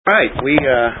Right, we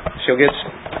shall get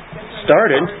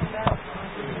started.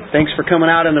 Thanks for coming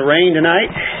out in the rain tonight.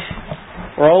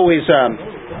 We're always,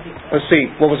 let's see,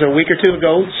 what was it, a week or two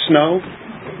ago? Snow.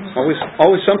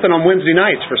 Always something on Wednesday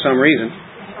nights for some reason.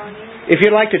 If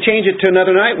you'd like to change it to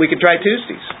another night, we could try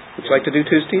Tuesdays. Would you like to do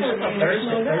Tuesdays?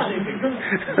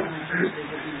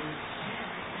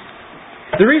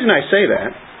 The reason I say that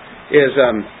is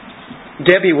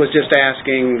Debbie was just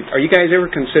asking, are you guys ever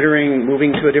considering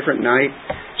moving to a different night?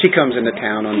 She comes into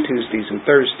town on Tuesdays and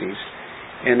Thursdays.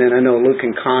 And then I know Luke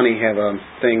and Connie have a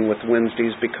thing with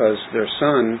Wednesdays because their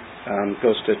son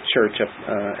goes to church up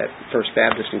at First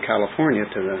Baptist in California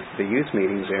to the youth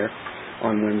meetings there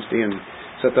on Wednesday. And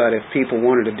so I thought if people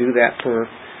wanted to do that for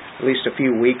at least a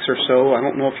few weeks or so, I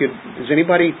don't know if is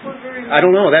anybody, I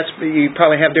don't know, you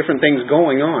probably have different things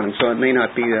going on, so it may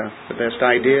not be the best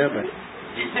idea, but...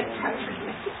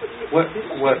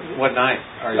 What night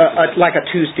are you? Like a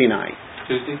Tuesday night.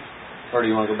 Tuesday? Or do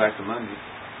you want to go back to Monday?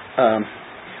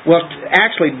 Well,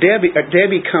 actually,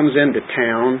 Debbie comes into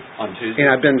town on Tuesday,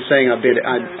 and I've been saying I'd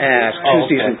ask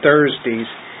Tuesdays and Thursdays,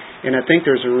 and I think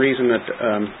there's a reason that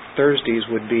Thursdays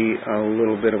would be a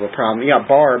little bit of a problem. Yeah,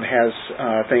 Barb has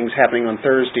things happening on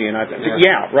Thursday, and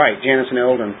right, Janice and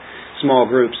Eldon, small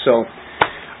groups. So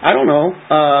I don't know.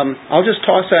 I'll just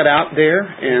toss that out there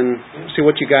and see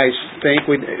what you guys think.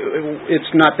 It's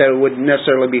not that it would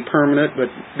necessarily be permanent, but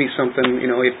be something,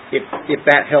 if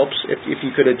that helps, if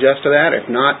you could adjust to that. If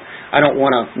not, I don't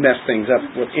want to mess things up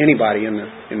with anybody in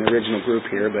the original group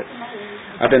here, but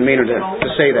I've been meaning to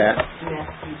say that.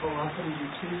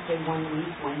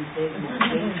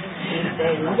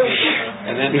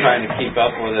 And then trying to keep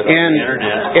up with it on the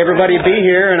internet. Everybody be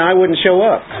here, and I wouldn't show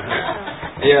up.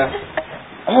 Yeah.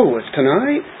 Oh, it's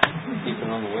tonight? Keep it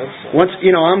on the website.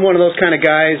 I'm one of those kind of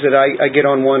guys that I get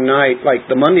on one night, like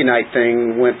the Monday night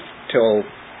thing went till,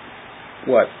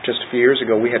 just a few years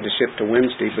ago we had to shift to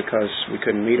Wednesday because we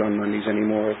couldn't meet on Mondays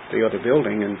anymore at the other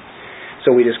building, and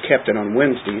so we just kept it on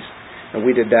Wednesdays, and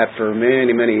we did that for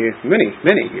many, many, many,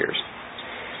 many years.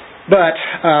 But,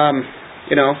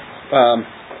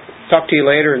 talk to you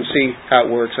later and see how it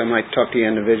works. I might talk to you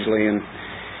individually, and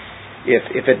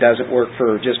if it doesn't work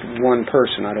for just one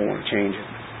person, I don't want to change it.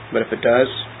 But if it does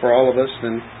for all of us,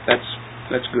 then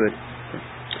that's good.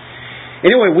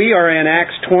 Anyway, we are in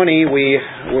Acts 20. We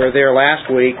were there last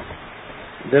week.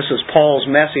 This is Paul's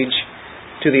message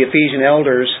to the Ephesian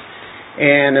elders.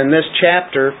 And in this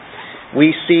chapter,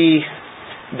 we see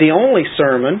the only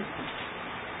sermon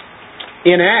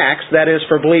in Acts that is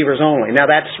for believers only. Now,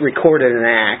 that's recorded in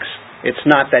Acts. It's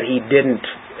not that he didn't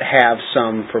have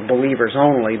some for believers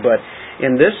only, but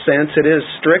in this sense it is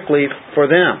strictly for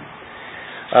them.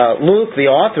 Luke,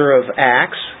 the author of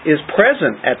Acts, is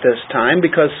present at this time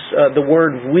because the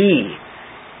word "we"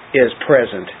 is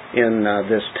present in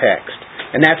this text.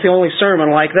 And that's the only sermon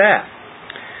like that.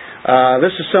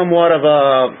 This is somewhat of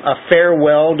a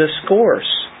farewell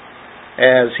discourse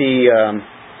as he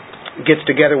gets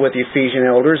together with the Ephesian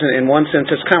elders. And in one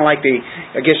sense, it's kind of like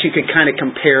I guess you could kind of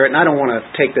compare it, and I don't want to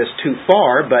take this too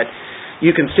far, but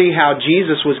you can see how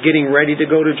Jesus was getting ready to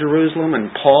go to Jerusalem,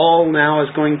 and Paul now is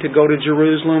going to go to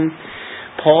Jerusalem.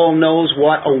 Paul knows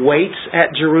what awaits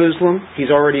at Jerusalem.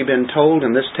 He's already been told,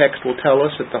 and this text will tell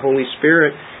us that the Holy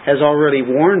Spirit has already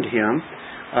warned him,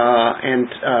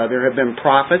 and there have been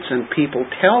prophets and people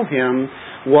tell him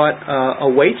what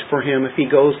awaits for him if he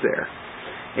goes there.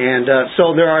 And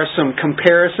so there are some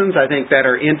comparisons, I think, that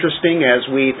are interesting as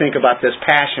we think about this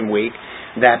Passion Week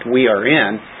that we are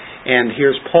in. And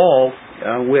here's Paul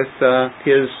with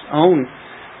his own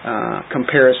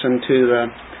comparison to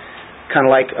the kind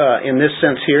of like, in this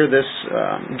sense here, this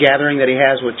gathering that he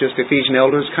has with just Ephesian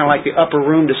elders, kind of like the upper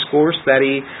room discourse that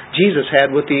Jesus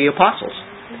had with the apostles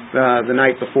the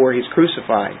night before he's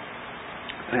crucified.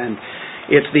 And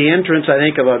it's the entrance, I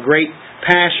think, of a great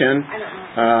passion,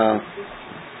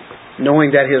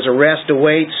 knowing that his arrest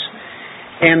awaits.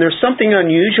 And there's something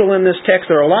unusual in this text.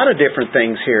 There are a lot of different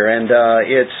things here, and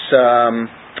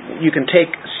you can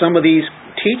take some of these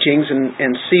teachings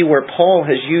and see where Paul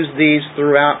has used these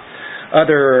throughout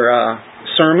other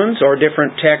sermons or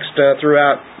different texts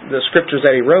throughout the scriptures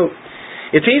that he wrote.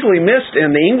 It's easily missed in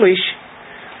the English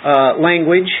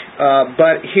language,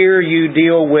 but here you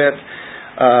deal with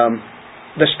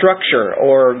the structure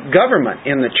or government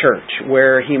in the church,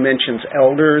 where he mentions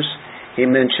elders, he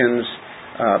mentions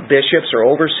bishops or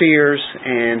overseers,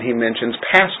 and he mentions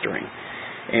pastoring.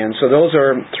 And so those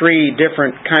are three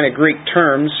different kind of Greek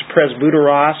terms: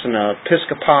 presbyteros and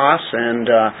episkopos, and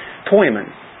poimen,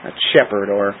 that's shepherd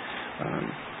or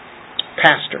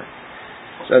pastor.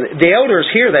 So the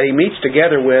elders here that he meets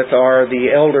together with are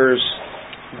the elders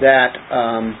that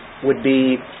would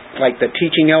be like the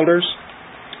teaching elders,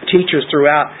 teachers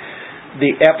throughout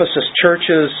the Ephesus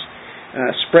churches,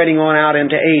 spreading on out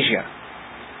into Asia.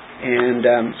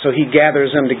 And so he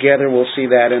gathers them together. We'll see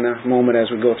that in a moment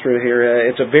as we go through here.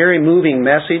 It's a very moving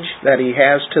message that he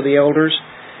has to the elders.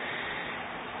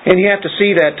 And you have to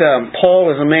see that Paul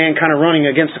is a man kind of running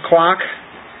against the clock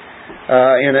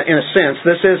in a sense.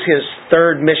 This is his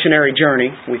third missionary journey.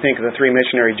 We think of the 3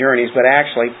 missionary journeys, but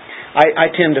actually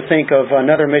I tend to think of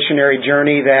another missionary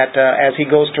journey that as he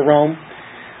goes to Rome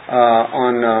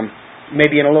on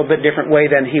maybe in a little bit different way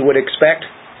than he would expect.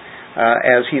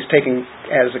 As he's taken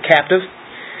as a captive.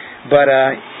 But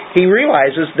he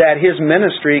realizes that his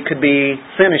ministry could be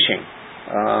finishing.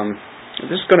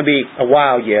 This is going to be a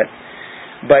while yet.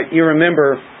 But you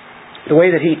remember, the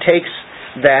way that he takes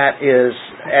that is,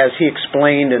 as he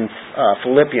explained in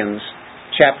Philippians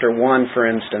chapter 1, for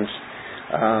instance,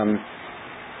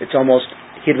 it's almost,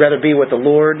 he'd rather be with the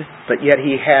Lord, but yet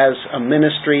he has a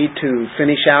ministry to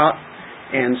finish out,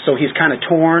 and so he's kind of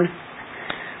torn.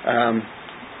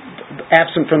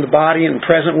 Absent from the body and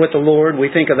present with the Lord,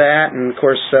 we think of that, and of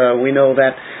course we know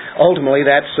that ultimately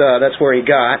that's where he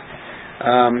got,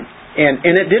 and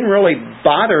it didn't really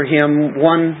bother him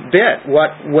one bit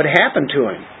what would happen to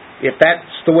him. If that's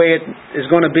the way it is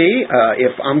going to be,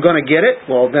 if I'm going to get it,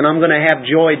 well then I'm going to have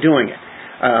joy doing it.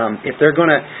 If they're going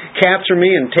to capture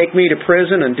me and take me to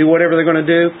prison and do whatever they're going to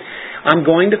do, I'm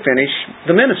going to finish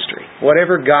the ministry.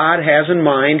 Whatever God has in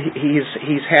mind,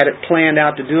 He's had it planned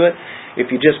out to do it. If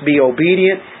you just be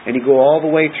obedient and you go all the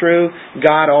way through,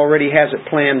 God already has it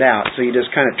planned out. So you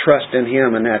just kind of trust in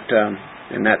Him and that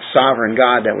sovereign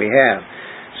God that we have.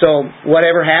 So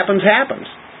whatever happens, happens,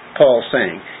 Paul's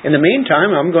saying. In the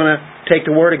meantime, I'm going to take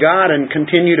the Word of God and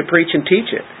continue to preach and teach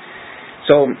it.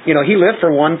 So, he lived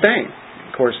for one thing.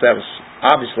 Of course, that was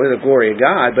obviously the glory of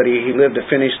God, but he lived to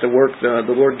finish the work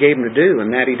the Lord gave him to do,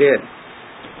 and that he did.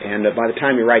 And by the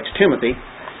time he writes Timothy,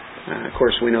 of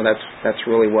course, we know that's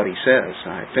really what he says.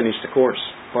 I finished the course,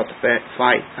 fought the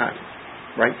fight,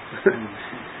 right?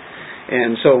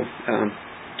 And so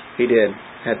he did.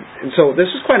 And so this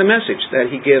is quite a message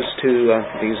that he gives to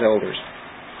these elders.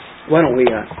 Why don't we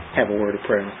have a word of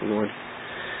prayer with the Lord?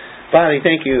 Father,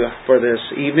 thank you for this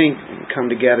evening. Come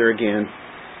together again.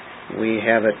 We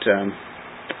have it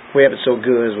so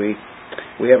good.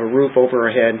 We have a roof over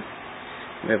our head.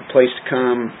 We have a place to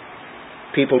come,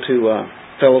 people to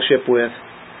fellowship with,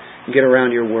 get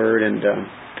around your word, and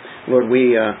Lord,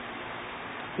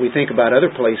 we think about other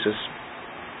places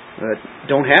that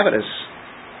don't have it as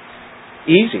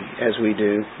easy as we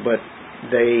do, but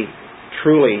they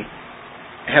truly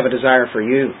have a desire for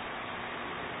you.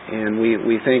 And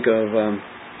we think of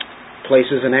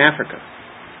places in Africa,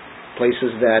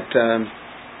 places that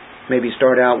maybe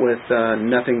start out with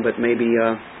nothing but maybe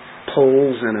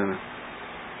poles and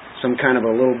some kind of a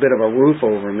little bit of a roof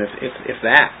over them, if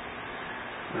that.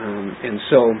 And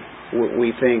so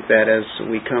we think that as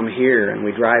we come here and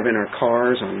we drive in our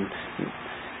cars on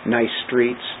nice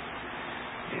streets,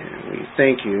 and we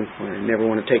thank you. I never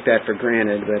want to take that for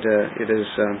granted, but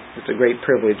it's a great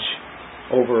privilege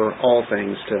over all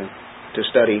things to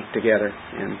study together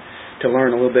and to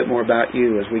learn a little bit more about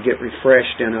you as we get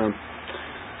refreshed in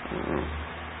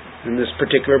this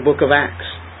particular book of Acts.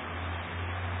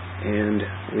 And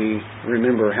we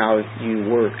remember how you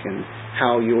work and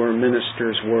how your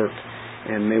ministers work.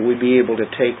 And may we be able to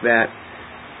take that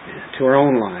to our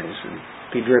own lives and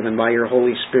be driven by your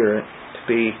Holy Spirit to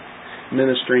be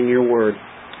ministering your word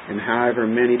in however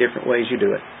many different ways you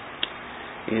do it.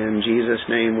 In Jesus'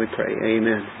 name we pray.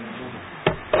 Amen.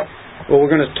 Well, we're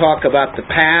going to talk about the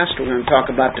past. We're going to talk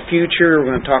about the future.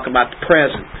 We're going to talk about the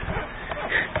present.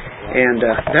 And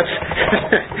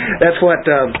that's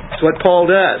what Paul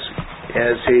does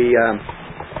as he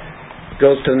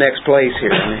goes to the next place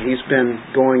here. And he's been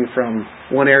going from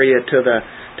one area to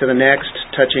the next,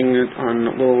 touching on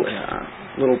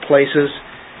little places,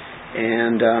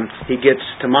 and he gets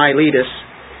to Miletus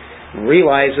and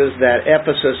realizes that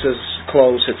Ephesus is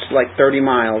close. It's like 30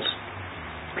 miles.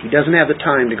 He doesn't have the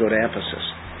time to go to Ephesus.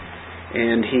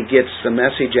 And he gets the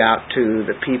message out to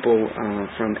the people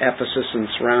from Ephesus and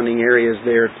surrounding areas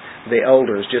there, the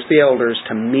elders, just the elders,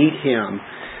 to meet him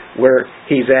where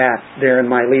he's at there in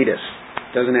Miletus.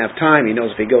 Doesn't have time. He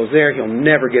knows if he goes there, he'll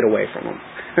never get away from them.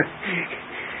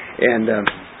 And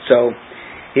so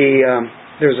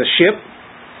there's a ship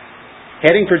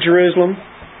heading for Jerusalem.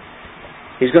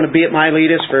 He's going to be at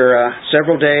Miletus for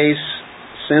several days.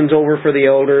 Sends over for the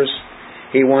elders.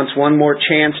 He wants one more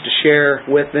chance to share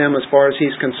with them as far as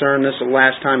he's concerned. This is the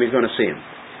last time he's going to see them.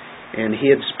 And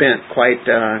he had spent quite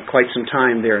some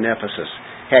time there in Ephesus.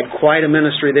 had quite a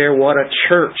ministry there. What a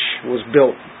church was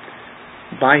built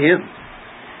by him.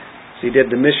 So he did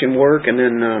the mission work and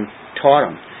then taught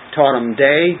them. Taught them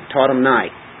day, taught them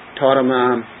night. Taught them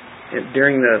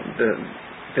during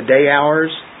the day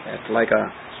hours. It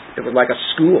was like a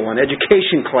school, an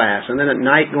education class. And then at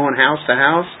night going house to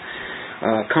house,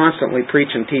 constantly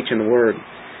preaching, teaching the Word.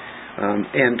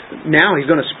 And now he's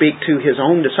going to speak to his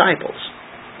own disciples,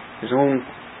 his own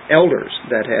elders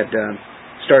that had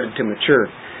started to mature.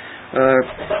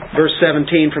 Verse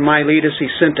 17, from Miletus he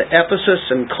sent to Ephesus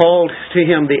and called to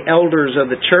him the elders of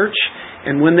the church.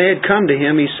 And when they had come to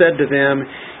him, he said to them,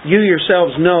 you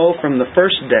yourselves know from the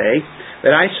first day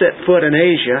that I set foot in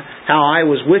Asia how I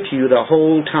was with you the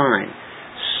whole time,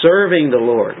 serving the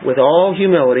Lord with all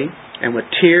humility and with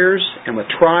tears and with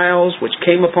trials which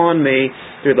came upon me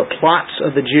through the plots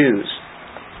of the Jews.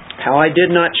 How I did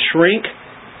not shrink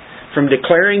from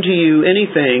declaring to you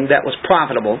anything that was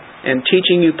profitable and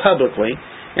teaching you publicly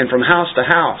and from house to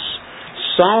house,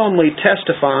 solemnly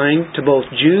testifying to both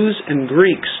Jews and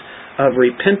Greeks of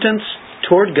repentance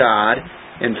toward God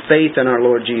and faith in our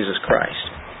Lord Jesus Christ.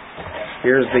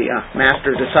 Here's the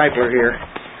master discipler here.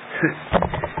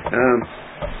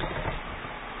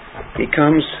 He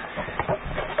comes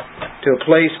to a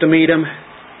place to meet him,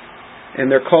 and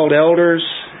they're called elders,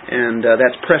 and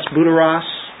that's presbyteros.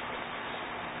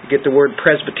 Get the word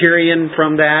Presbyterian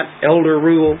from that, elder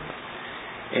rule,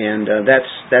 and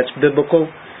that's biblical.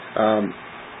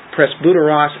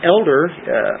 Presbyteros, elder,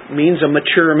 means a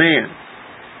mature man,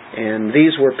 and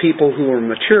these were people who were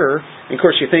mature. And of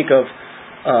course, you think of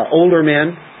older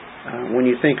men when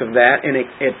you think of that, and it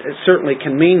certainly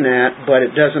can mean that, but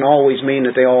it doesn't always mean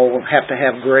that they all have to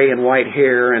have gray and white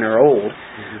hair and are old.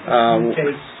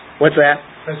 What's that?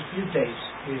 Presbytes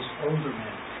is older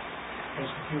men.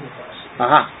 Presbyteros.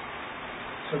 Aha.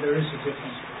 So there is a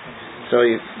difference between. So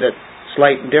that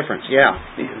slight difference, yeah.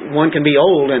 One can be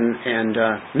old and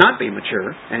not be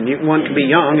mature, and one can be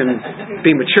young and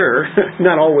be mature.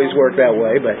 Not always work that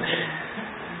way, but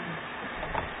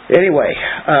anyway,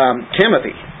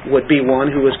 Timothy would be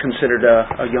one who was considered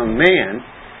a young man,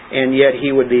 and yet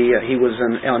he was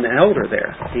an elder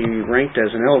there. He ranked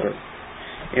as an elder,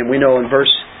 and we know in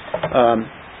verse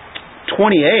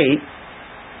 28.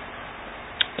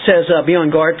 Says, be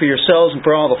on guard for yourselves and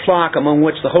for all the flock among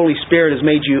which the Holy Spirit has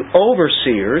made you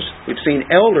overseers. We've seen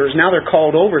elders, now they're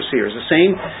called overseers, the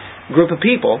same group of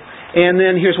people. And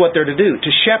then here's what they're to do,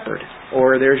 to shepherd,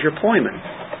 or there's your poimen,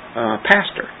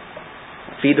 pastor,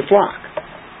 feed the flock,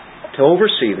 to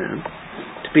oversee them,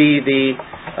 to be the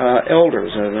elders,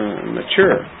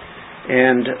 mature.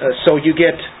 And so you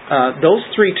get those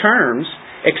three terms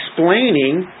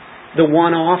explaining the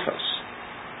one office.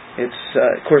 It's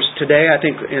of course today I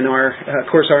think in our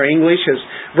English has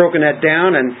broken that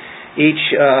down, and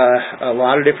a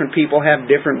lot of different people have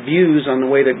different views on the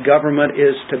way that government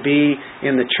is to be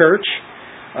in the church.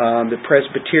 The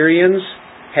Presbyterians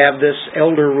have this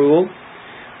elder rule.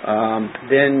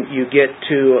 Then you get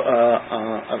to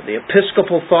the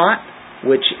Episcopal thought,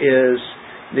 which is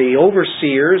the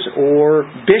overseers or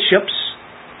bishops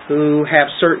who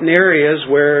have certain areas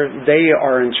where they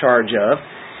are in charge of.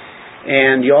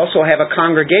 And you also have a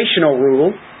congregational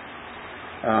rule,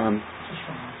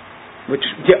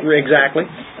 exactly.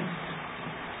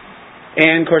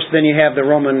 And of course, then you have the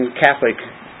Roman Catholic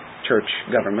Church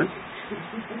government,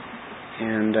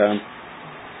 and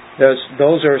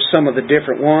those are some of the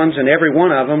different ones. And every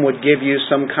one of them would give you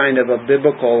some kind of a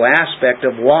biblical aspect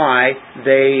of why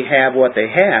they have what they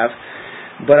have.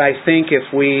 But I think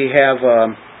if we have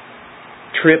a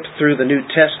trip through the New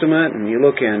Testament, and you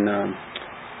look in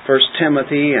 1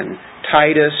 Timothy and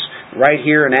Titus, right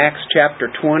here in Acts chapter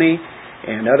 20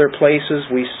 and other places,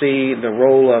 we see the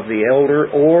role of the elder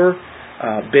or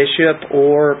bishop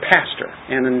or pastor.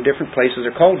 And in different places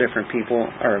they're called different people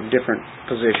or different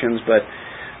positions, but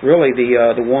really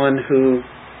the one who,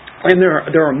 and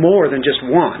there are more than just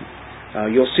one.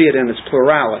 You'll see it in its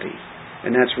plurality,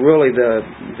 and that's really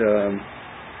the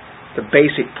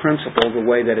basic principle, the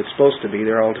way that it's supposed to be.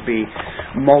 There ought to be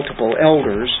multiple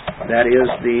elders. That is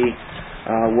the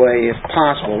way, if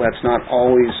possible. That's not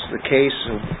always the case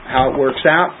of how it works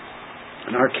out.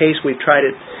 In our case, we've tried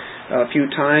it a few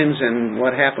times, and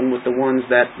what happened with the ones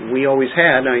that we always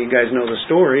had, now you guys know the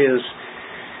story, is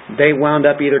they wound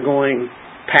up either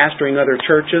pastoring other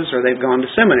churches or they've gone to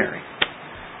seminary.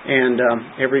 And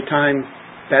every time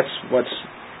that's what's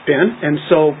been. And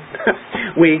so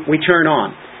we turn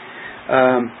on.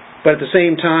 But at the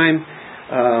same time,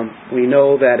 we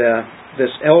know that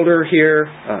this elder here,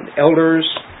 elders,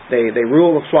 they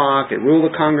rule the flock, they rule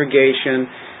the congregation,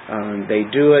 they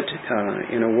do it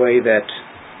in a way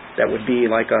that that would be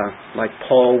like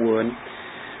Paul would.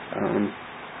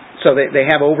 So they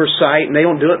have oversight, and they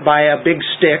don't do it by a big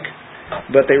stick,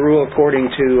 but they rule according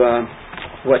to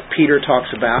what Peter talks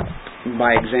about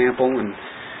by example. And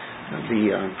of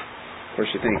course,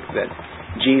 you think that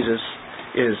Jesus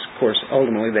is, of course,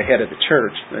 ultimately the head of the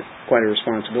church. That's quite a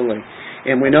responsibility.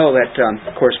 And we know that,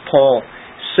 of course, Paul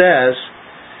says,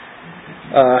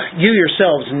 you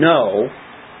yourselves know,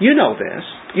 you know this,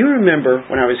 you remember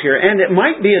when I was here, and it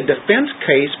might be a defense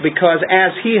case because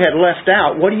as he had left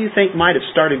out, what do you think might have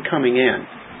started coming in?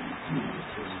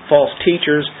 False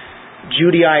teachers,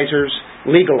 Judaizers,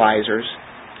 legalizers,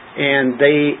 and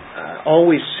they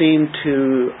always seem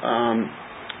to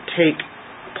take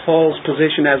Paul's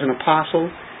position as an apostle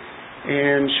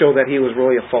and show that he was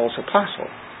really a false apostle.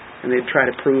 And they'd try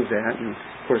to prove that. And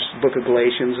of course, the book of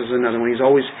Galatians is another one. He's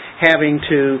always having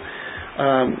to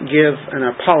give an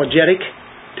apologetic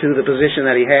to the position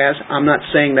that he has. I'm not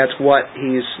saying that's what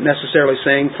he's necessarily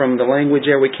saying from the language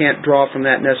there. We can't draw from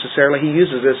that necessarily. He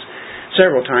uses this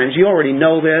several times. You already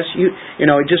know this. You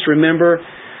know, just remember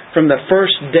from the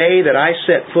first day that I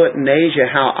set foot in Asia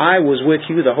how I was with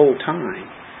you the whole time.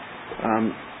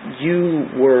 You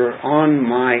were on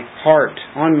my heart,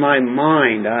 on my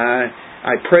mind.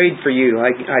 I prayed for you.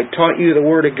 I taught you the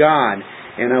Word of God,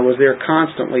 and I was there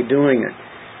constantly doing it.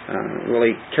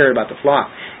 Really cared about the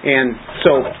flock. And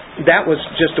so that was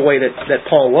just the way that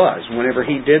Paul was. Whenever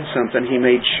he did something, he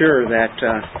made sure that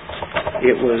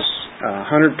it was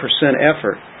 100%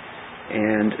 effort.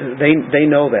 And they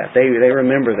know that. They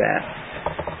remember that.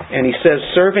 And he says,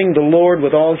 serving the Lord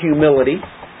with all humility.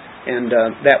 And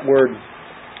that word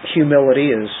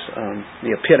humility is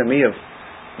the epitome of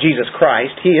Jesus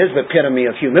Christ. He is the epitome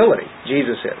of humility.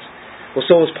 Jesus is. Well,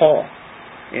 so is Paul.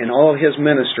 In all of his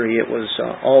ministry, it was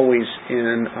always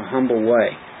in a humble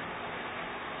way.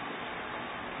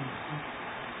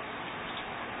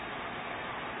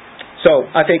 So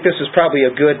I think this is probably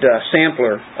a good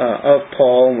sampler of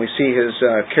Paul, and we see his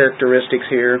characteristics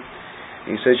here.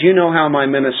 He says, you know how my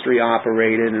ministry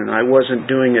operated, and I wasn't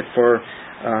doing it for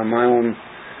my own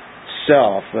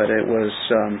self, but it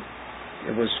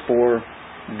was for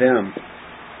them.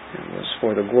 It was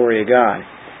for the glory of God.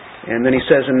 And then he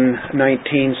says in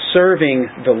 19,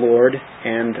 serving the Lord,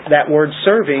 and that word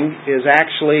serving is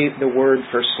actually the word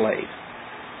for slave.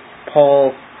 Paul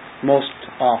most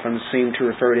often seemed to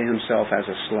refer to himself as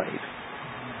a slave.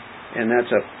 And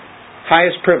that's the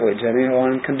highest privilege that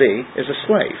anyone can be, is a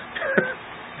slave.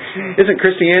 Isn't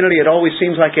Christianity, it always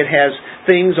seems like it has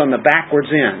things on the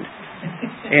backwards end.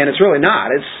 And it's really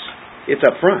not. It's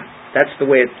up front. That's the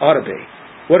way it ought to be.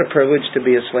 What a privilege to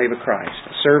be a slave of Christ,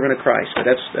 a servant of Christ. But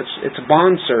it's a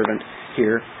bond servant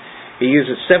here. He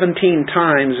uses 17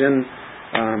 times in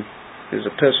his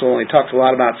epistle. He talks a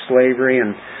lot about slavery,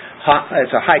 and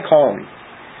it's a high calling.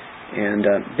 And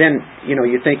then,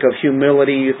 you think of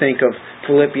humility, you think of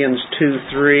Philippians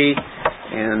 2:3,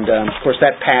 and of course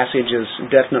that passage is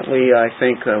definitely, I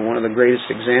think, one of the greatest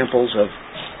examples of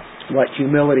what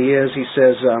humility is. He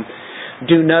says,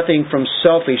 do nothing from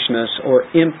selfishness or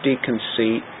empty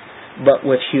conceit, but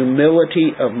with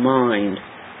humility of mind,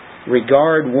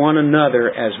 regard one another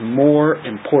as more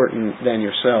important than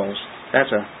yourselves.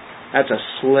 That's a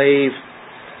slave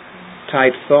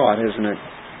type thought, isn't it?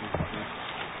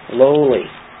 Lowly,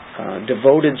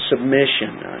 devoted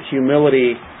submission,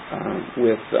 humility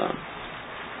with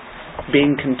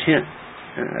being content,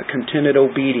 contented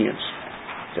obedience.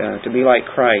 To be like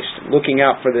Christ, looking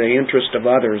out for the interest of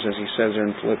others, as he says there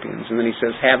in Philippians. And then he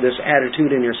says, have this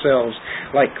attitude in yourselves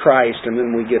like Christ. And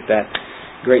then we get that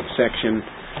great section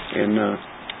in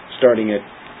starting at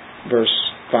verse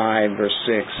 5, verse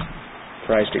 6.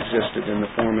 Christ existed in the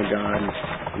form of God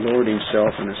and lowered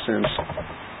himself in a sense.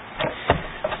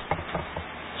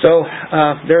 So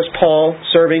there's Paul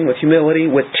serving with humility,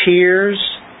 with tears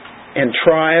and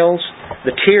trials.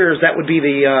 The tears, that would be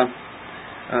the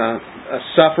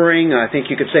suffering. I think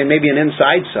you could say maybe an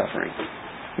inside suffering.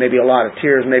 Maybe a lot of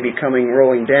tears maybe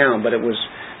rolling down, but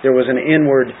there was an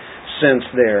inward sense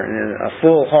there. And a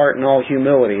full heart in all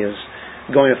humility is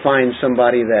going to find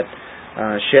somebody that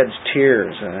sheds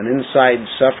tears, an inside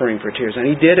suffering for tears. And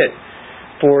he did it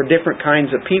for different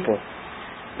kinds of people.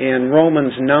 In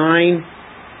Romans 9,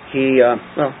 he,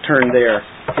 turn there,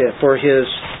 for his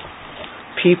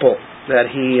people that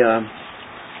he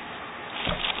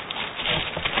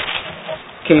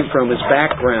came from, his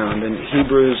background. In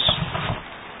Hebrews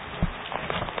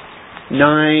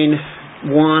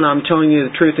 9:1, I'm telling you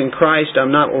the truth in Christ,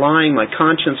 I'm not lying, my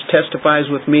conscience testifies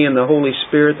with me in the Holy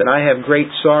Spirit that I have great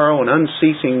sorrow and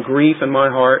unceasing grief in my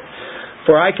heart,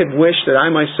 for I could wish that I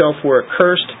myself were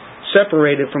accursed,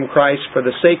 separated from Christ for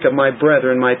the sake of my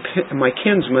brethren, my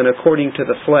kinsmen, according to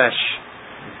the flesh.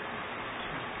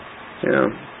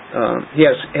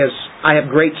 I have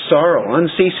great sorrow,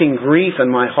 unceasing grief in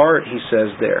my heart, he says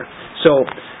there. So,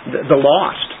 the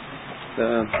lost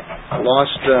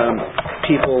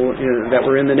people that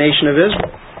were in the nation of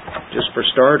Israel, just for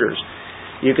starters.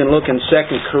 You can look in 2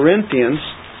 Corinthians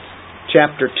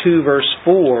chapter 2, verse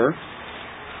 4.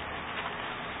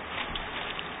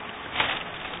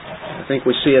 I think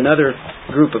we see another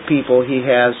group of people he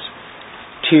has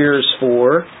tears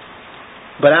for.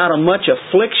 But out of much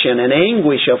affliction and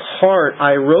anguish of heart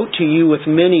I wrote to you with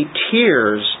many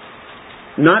tears,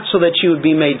 not so that you would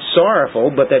be made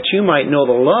sorrowful, but that you might know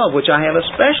the love which I have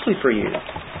especially for you.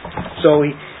 So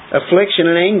affliction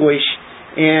and anguish,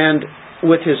 and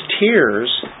with his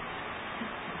tears,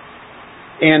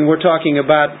 and we're talking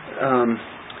about, I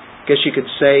guess you could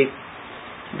say,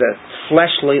 the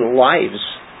fleshly lives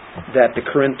that the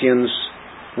Corinthians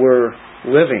were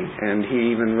living. And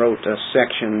he even wrote a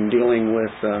section dealing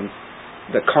with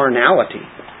the carnality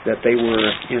that they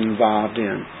were involved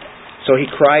in. So he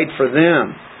cried for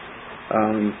them.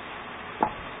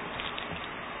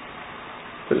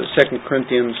 Was it 2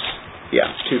 Corinthians?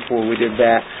 2:4, we did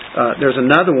that. There's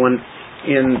another one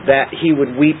in that he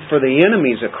would weep for the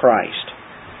enemies of Christ.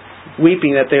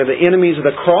 Weeping that they're the enemies of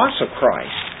the cross of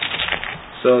Christ.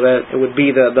 So that it would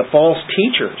be the false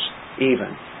teachers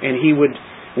even. And he would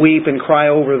weep and cry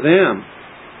over them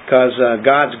because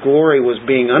God's glory was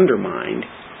being undermined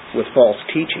with false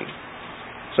teaching.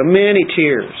 So many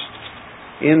tears.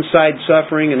 Inside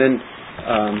suffering, and then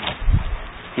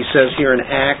he says here in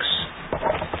Acts,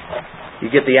 you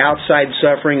get the outside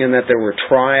suffering and that there were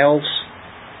trials.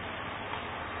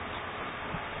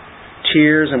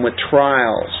 Tears and with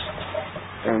trials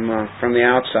from the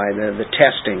outside, the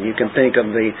testing. You can think of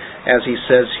as he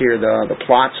says here, the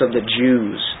plots of the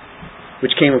Jews,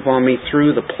 which came upon me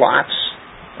through the plots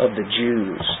of the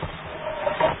Jews.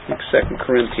 I think 2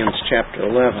 Corinthians chapter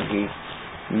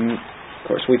 11, of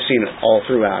course, we've seen it all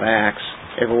throughout Acts.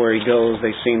 Everywhere he goes,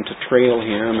 they seem to trail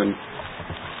him and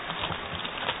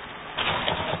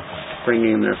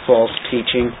bringing in their false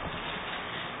teaching.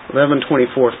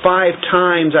 11:24. 5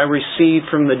 times I received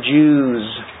from the Jews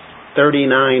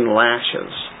 39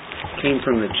 lashes. Came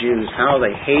from the Jews. How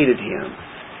they hated him.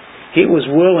 He was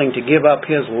willing to give up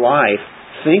his life.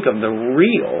 Think of the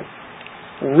real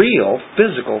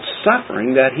physical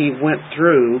suffering that he went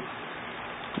through,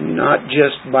 not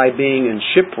just by being in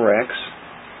shipwrecks,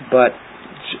 but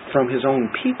from his own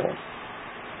people.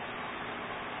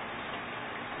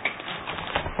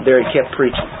 There he kept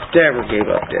preaching. Never gave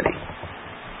up, did he?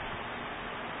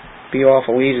 Be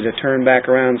awful easy to turn back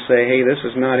around and say, hey, this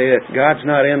is not it. God's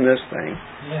not in this thing.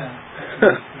 Yeah.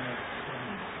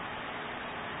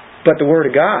 But the Word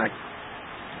of God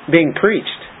being preached.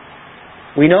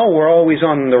 We know we're always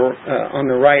on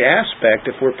the right aspect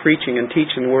if we're preaching and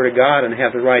teaching the Word of God and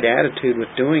have the right attitude with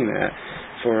doing that,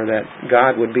 for that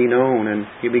God would be known and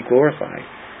He'd be glorified.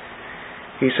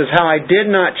 He says, how I did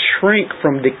not shrink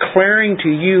from declaring to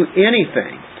you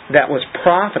anything that was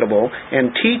profitable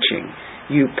and teaching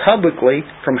you publicly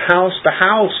from house to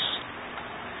house.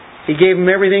 He gave them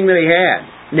everything that he had.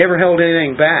 Never held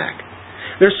anything back.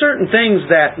 There's certain things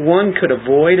that one could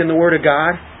avoid in the Word of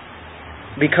God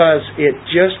because it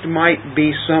just might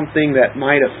be something that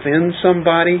might offend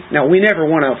somebody. Now, we never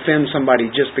want to offend somebody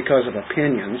just because of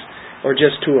opinions or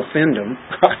just to offend them,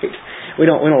 right? We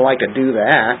don't like to do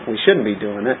that. We shouldn't be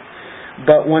doing it.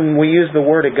 But when we use the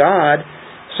Word of God,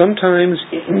 sometimes,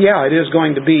 it is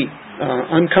going to be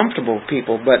uncomfortable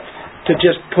people, but to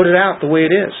just put it out the way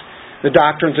it is. The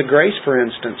doctrines of grace, for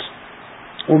instance,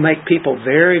 will make people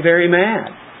very, very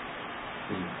mad.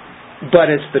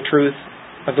 But it's the truth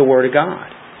of the Word of God.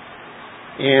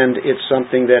 And it's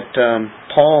something that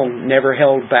Paul never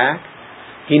held back.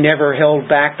 He never held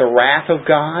back the wrath of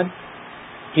God.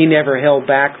 He never held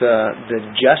back the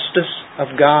justice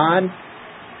of God.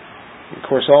 Of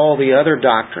course, all the other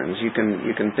doctrines you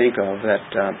can think of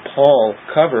that Paul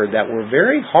covered that were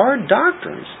very hard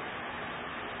doctrines.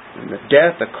 And the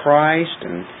death of Christ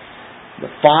and the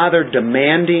Father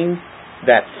demanding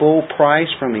that full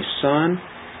price from His Son,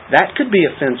 that could be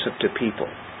offensive to people.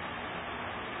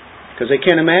 Because they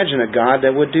can't imagine a God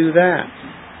that would do that.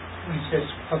 When He says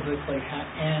publicly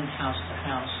and house to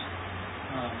house,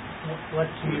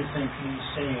 what do you think He's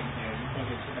saying there? Do you think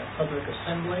it's a public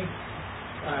assembly?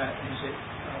 Is it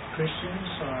Christians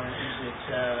or is it...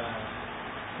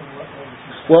 what would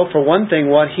you say? Well, for one thing,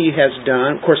 what he has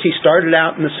done, of course, he started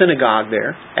out in the synagogue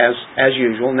there, as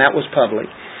usual, and that was public.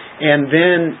 And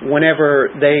then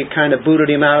whenever they kind of booted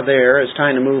him out of there, it's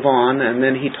time to move on. And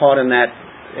then he taught in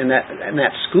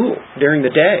that school during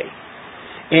the day.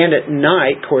 And at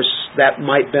night, of course, that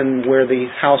might have been where the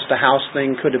house-to-house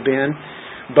thing could have been.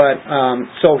 But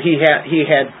so he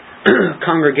had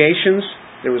congregations.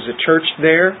 There was a church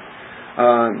there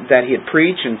that he'd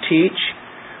preach and teach,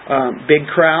 big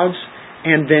crowds.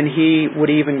 And then he would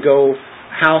even go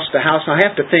house to house. Now, I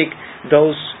have to think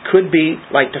those could be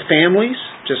like to families,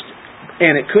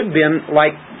 and it could have been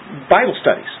like Bible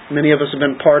studies. Many of us have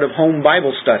been part of home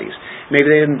Bible studies. Maybe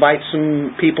they'd invite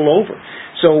some people over.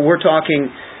 So we're talking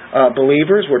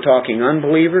believers, we're talking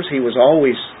unbelievers. He was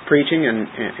always preaching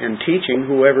and teaching,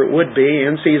 whoever it would be,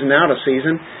 in season, out of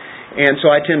season. And so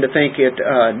I tend to think it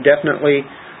definitely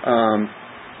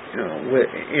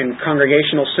in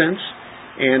congregational sense,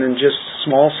 and in just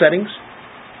small settings,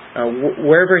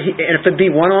 wherever and if it be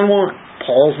one-on-one,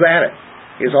 Paul's at it.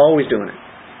 He's always doing it.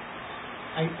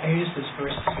 I use this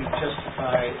verse to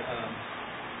justify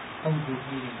home group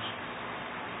meetings.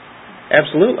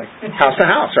 Absolutely, house to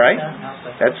house, right? Yeah, house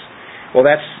to house.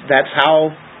 That's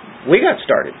how we got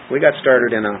started. We got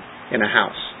started in a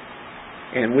house,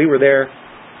 and we were there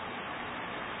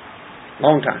a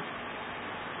long time,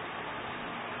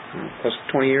 close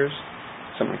to 20 years,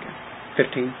 something like that.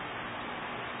 15.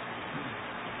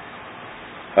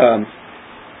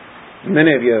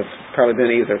 Many of you have probably been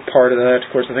either part of that.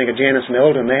 Of course, I think of Janice and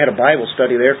Eldon. They had a Bible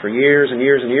study there for years and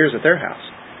years and years at their house.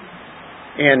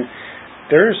 And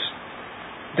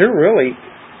they're really,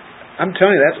 I'm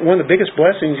telling you, that's one of the biggest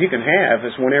blessings you can have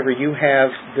is whenever you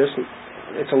have this.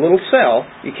 It's a little cell.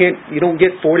 You don't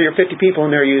get 40 or 50 people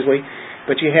in there usually,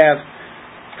 but you have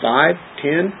 5,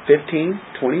 10, 15,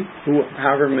 20,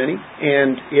 however many,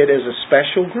 and it is a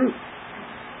special group.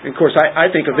 And of course, I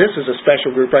think of this as a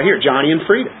special group right here. Johnny and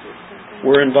Frida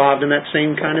were involved in that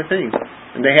same kind of thing.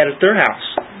 And they had it at their house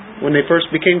when they first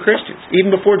became Christians.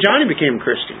 Even before Johnny became a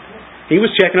Christian. He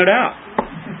was checking it out.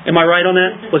 Am I right on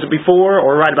that? Was it before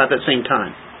or right about that same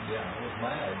time? Yeah, it was my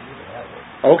idea to have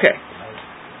it. Okay.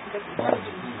 I wanted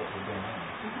to see what was going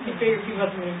on. You figured if he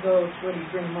wasn't going to go, it's when you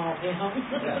bring them all down.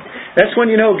 That's when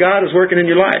you know God is working in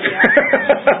your life.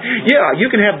 Yeah,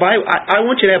 you can have Bible. I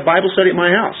want you to have Bible study at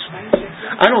my house.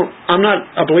 I'm not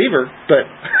a believer, but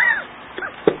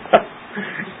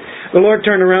the Lord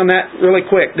turned around that really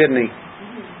quick, didn't He?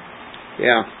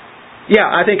 Yeah. Yeah,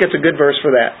 I think it's a good verse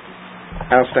for that.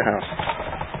 House to house.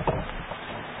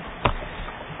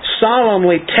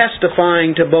 Solemnly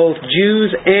testifying to both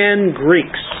Jews and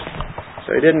Greeks.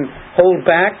 So He didn't hold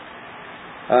back.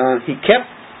 He kept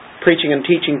preaching and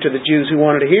teaching to the Jews who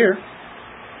wanted to hear.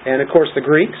 And of course the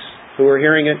Greeks who were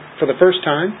hearing it for the first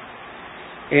time.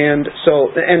 And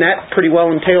that pretty well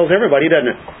entails everybody,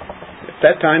 doesn't it? At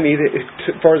that time,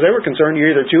 as far as they were concerned, you're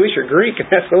either Jewish or Greek, and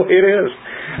that's the way it is.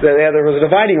 There was a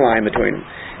dividing line between them.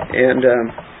 And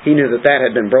he knew that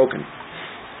had been broken.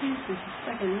 Just a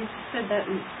second. You said that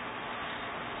you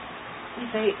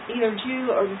say either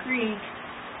Jew or Greek.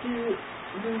 Do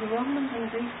the Romans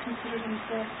and Greeks consider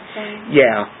themselves the same?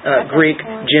 Yeah. Greek,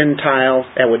 Gentile,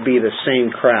 that would be the same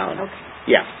crowd.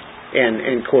 Okay. Yeah.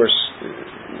 And of course,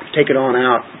 take it on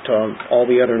out to all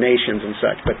the other nations and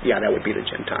such. But yeah, that would be the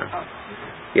Gentile.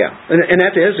 Yeah. And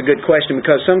that is a good question,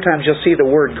 because sometimes you'll see the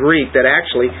word Greek that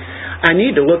actually, I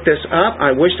need to look this up.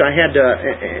 I wished I had to,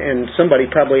 and somebody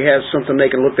probably has something they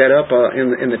can look that up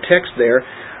in the text there.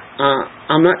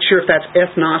 I'm not sure if that's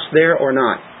ethnos there or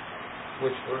not.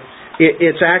 Which verse?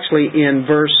 It's actually in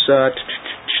verse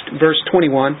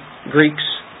 21, Greeks.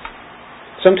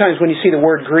 Sometimes when you see the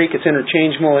word Greek, it's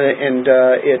interchangeable, and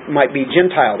it might be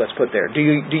Gentile that's put there. Do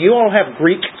you all have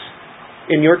Greek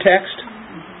in your text?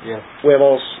 Yes. We have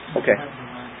all. Okay.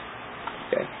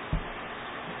 Okay.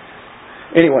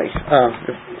 Anyway,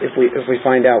 if we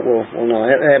find out, we'll know.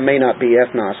 That may not be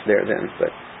ethnos there then, but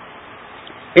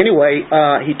anyway,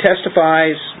 he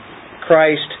testifies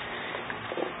Christ.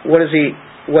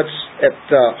 What's at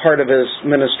the heart of his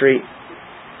ministry?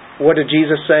 What did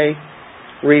Jesus say?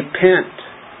 Repent,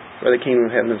 for the kingdom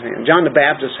of heaven is at hand. John the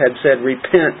Baptist had said,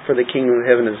 repent, for the kingdom of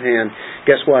heaven is at hand.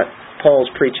 Guess what? Paul's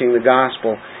preaching the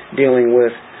gospel, dealing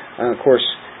with, of course,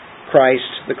 Christ,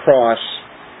 the cross.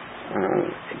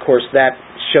 Of course, that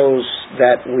shows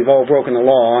that we've all broken the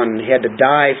law, and He had to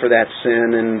die for that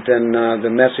sin. And then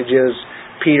the message is,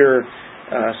 Peter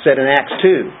said in Acts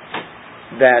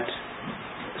 2, that,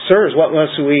 sirs, what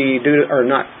must we do, or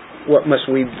not, what must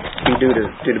we do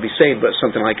to be saved, but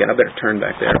something like that. I better turn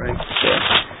back there, right?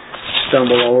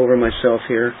 Stumble all over myself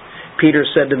here. Peter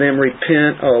said to them,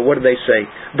 repent. Oh, what did they say?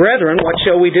 Brethren, what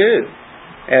shall we do?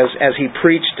 As he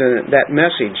preached that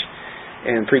message.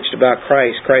 and preached about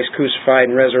Christ crucified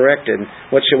and resurrected.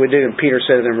 What shall we do? And Peter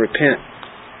said to them, repent.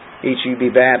 Each of you be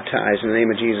baptized in the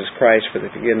name of Jesus Christ for the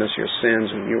forgiveness of your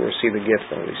sins, and you will receive the gift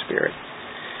of the Holy Spirit.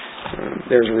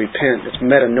 There's a repent. It's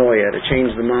metanoia, to change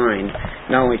the mind.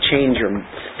 Not only change your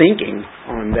thinking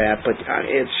on that, but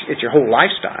it's your whole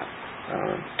lifestyle.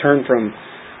 Turn from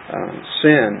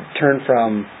sin, turn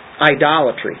from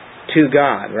idolatry to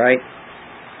God, right?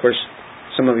 Of course,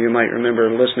 some of you might remember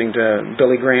listening to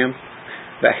Billy Graham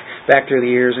back through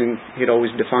the years, and he'd always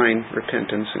define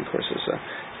repentance. And of course, it's a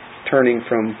turning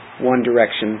from one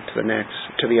direction to the next,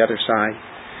 to the other side.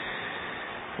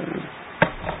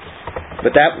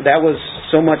 But that was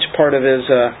so much part of his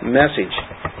message.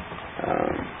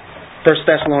 1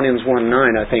 Thessalonians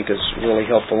 1:9, I think, is really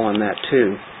helpful on that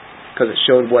too, because it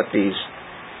showed what these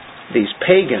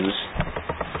pagans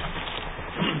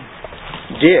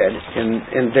did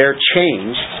in their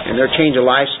change of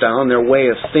lifestyle and their way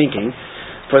of thinking.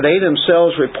 For they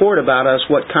themselves report about us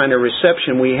what kind of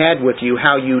reception we had with you,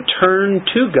 how you turned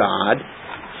to God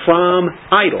from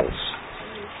idols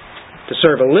to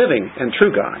serve a living and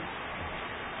true God.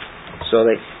 So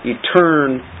you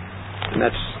turn, and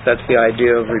that's the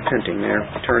idea of repenting there,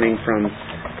 turning from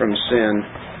sin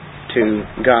to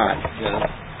God.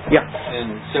 Yeah.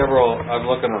 And I'm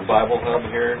looking on Bible Hub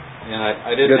here, and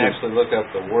I didn't actually look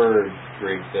up the word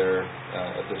Greek there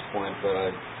at this point, but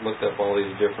I looked up all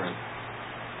these different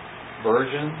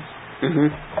versions,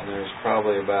 and there's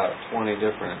probably about 20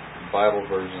 different Bible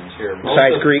versions here.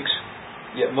 Besides Greeks?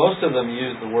 Yeah, most of them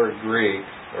use the word Greek,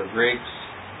 or Greeks.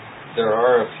 There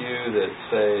are a few that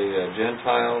say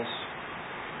Gentiles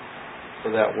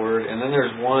for that word, and then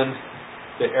there's one,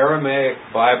 the Aramaic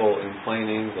Bible in plain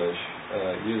English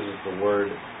uses the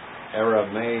word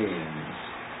Aramaeans.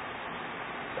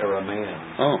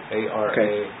 Oh, Aramaeans.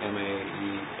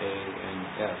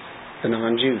 The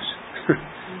non-Jews.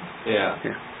 Yeah.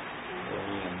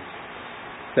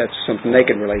 That's something they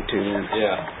can relate to then.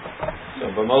 Yeah.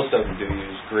 So, but most of them do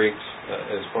use Greeks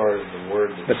as far as the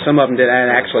word. But some of them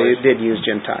did use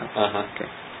Gentile. Okay.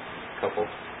 A couple.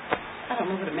 I don't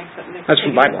know that it makes a big That's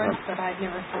from Bible, difference, but I'd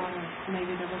never thought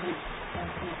maybe there wasn't.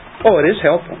 Oh, it is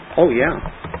helpful. Oh, yeah.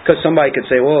 Because somebody could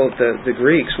say, well, the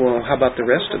Greeks, well, how about the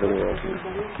rest of the world?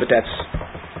 But that's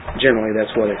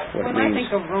what it when means. I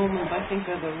think of Romans, I think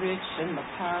of the rich and the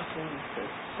powerful, the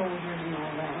soldiers and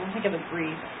all that. When I think of the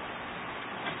Greeks,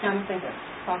 I kind of think of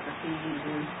Socrates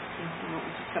and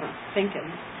just kind of thinking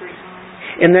Greek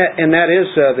mind. And that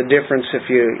is the difference if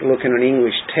you look in an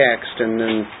English text and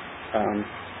then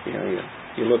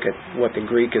you look at what the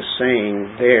Greek is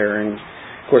saying there. And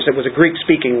of course, it was a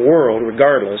Greek-speaking world,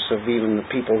 regardless of even the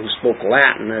people who spoke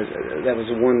Latin. That was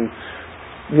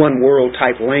one world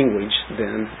type language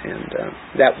then, and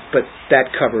but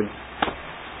that covered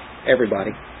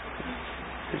everybody,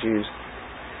 the Jews.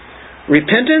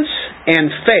 Repentance and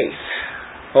faith.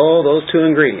 Oh, those two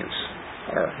ingredients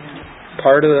are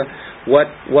part of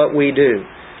what we do.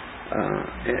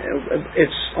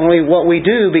 It's only what we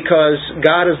do because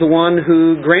God is the one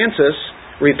who grants us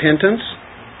repentance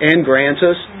and grants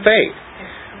us faith.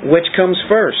 Which comes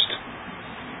first?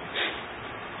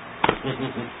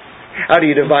 How do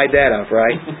you divide that up,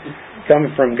 right?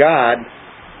 Coming from God,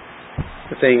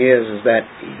 the thing is that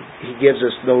He gives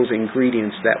us those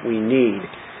ingredients that we need.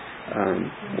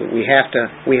 We have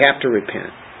to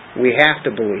repent. We have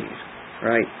to believe,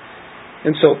 right?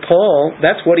 And so Paul,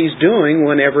 that's what he's doing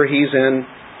whenever he's in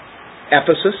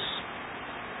Ephesus,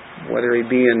 whether he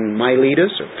be in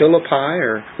Miletus or Philippi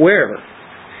or wherever.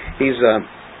 He's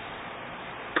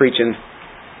preaching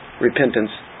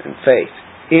repentance and faith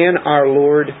in our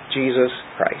Lord Jesus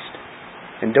Christ.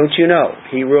 And don't you know,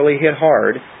 he really hit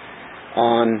hard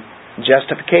on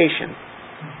justification.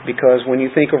 Because when you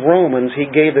think of Romans, he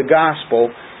gave the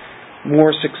gospel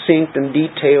more succinct and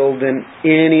detailed than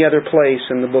any other place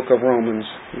in the book of Romans.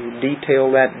 He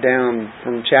detailed that down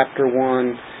from chapter 1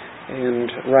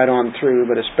 and right on through,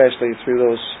 but especially through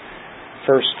those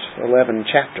first 11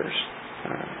 chapters.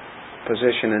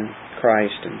 Position in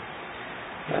Christ. And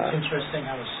it's interesting,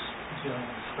 I was dealing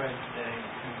with Fred today,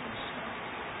 and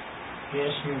he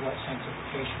asked me what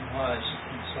sanctification was,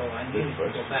 and so I needed to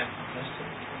go back to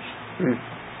justification.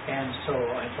 And so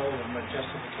I told him what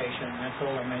justification, and I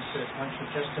told him, I said, once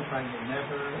you're justified, you'll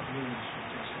never lose your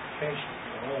justification.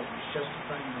 You're always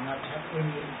justified. You'll not have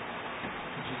renewed,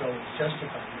 but you're always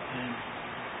justified. And,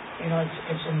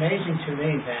 it's amazing to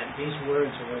me that these words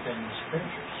are within the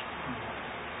Scriptures,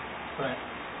 but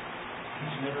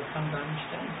he's never come to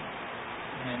understand it.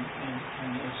 And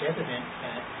it's evident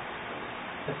that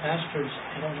the pastors,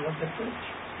 I don't know what to preach.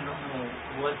 I don't know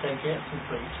what they get from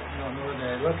preaching. I don't know whether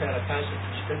they look at a passage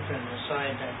of Scripture and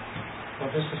decide that, well,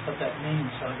 this is what that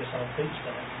means, so I guess I'll preach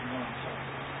that. So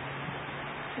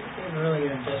they're really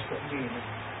in desperate need of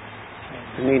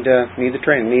training. Need the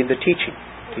training, need the teaching.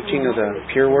 Teaching of the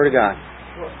pure Word of God.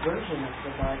 What version of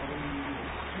the Bible do you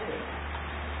use too?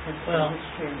 Well,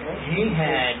 he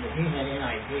had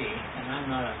NIV, and I'm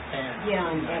not a fan of Yeah,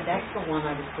 and NIV. that's the one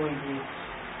I was going to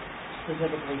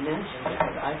specifically mention,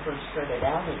 because I first started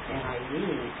out in NIV,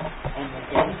 and then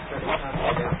Danny started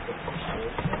talking about the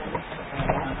Christians.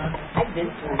 I've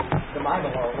been through the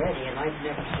Bible already, and I've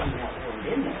never seen that word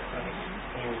in there.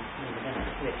 And then I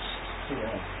switched to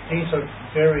a... These are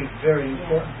very, very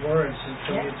important words, and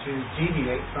for you to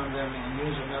deviate from them and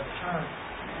use another term,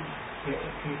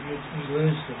 you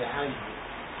lose the value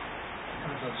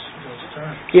of those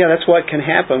terms. Yeah, that's what can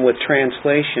happen with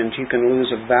translations. You can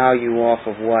lose a value off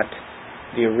of what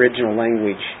the original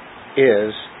language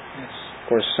is. Yes. Of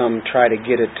course, some try to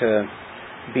get it to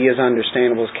be as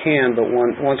understandable as can, but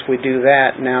once we do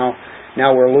that, now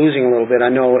we're losing a little bit. I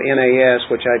know NAS,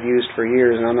 which I've used for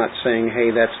years, and I'm not saying,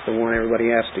 hey, that's the one everybody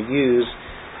has to use,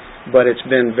 but it's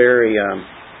been very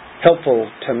helpful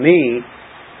to me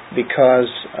because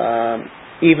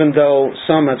even though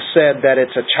some have said that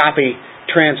it's a choppy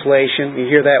translation, you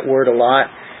hear that word a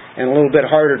lot, and a little bit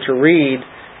harder to read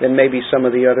than maybe some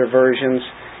of the other versions,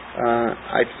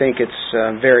 I think it's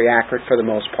very accurate for the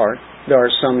most part. There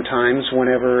are some times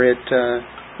whenever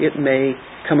it may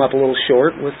come up a little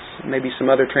short with maybe some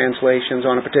other translations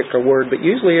on a particular word, but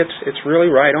usually it's really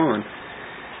right on.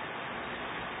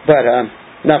 But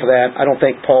enough of that. I don't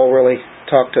think Paul really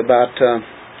talked about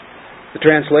the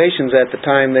translations at the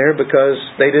time there, because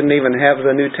they didn't even have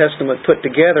the New Testament put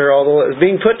together. Although it was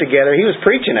being put together, he was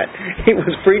preaching it. He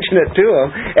was preaching it to them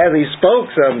as he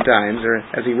spoke sometimes, or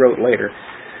as he wrote later.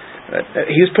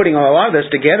 He was putting a lot of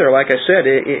this together, like I said,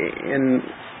 in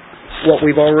what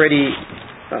we've already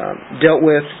dealt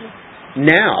with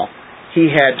now. He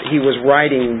was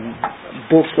writing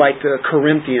books like the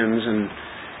Corinthians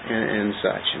and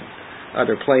such, and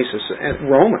other places,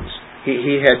 and Romans.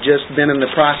 He had just been in the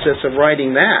process of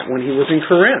writing that when he was in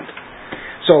Corinth.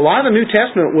 So a lot of the New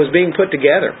Testament was being put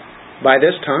together by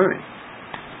this time,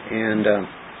 and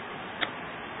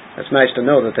that's nice to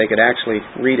know that they could actually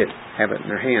read it, have it in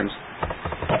their hands,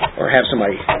 or have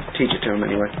somebody teach it to them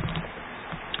anyway.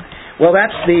 Well,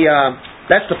 that's the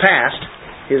past.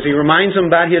 He reminds them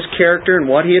about his character and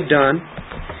what he had done.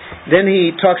 Then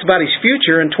he talks about his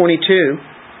future in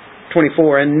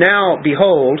 24, and now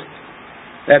behold,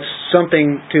 that's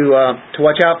something to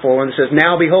watch out for. And it says,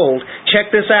 now behold,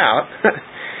 check this out.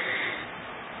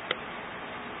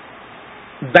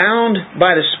 Bound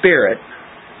by the Spirit,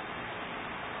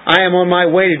 I am on my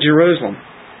way to Jerusalem,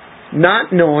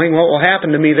 not knowing what will happen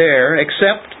to me there,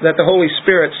 except that the Holy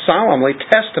Spirit solemnly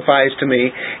testifies to me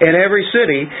in every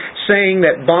city, saying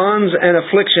that bonds and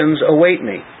afflictions await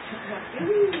me.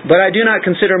 But I do not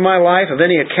consider my life of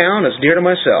any account as dear to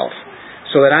myself,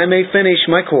 so that I may finish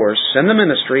my course and the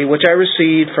ministry which I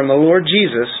received from the Lord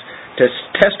Jesus to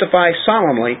testify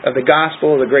solemnly of the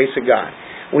gospel of the grace of God.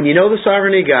 When you know the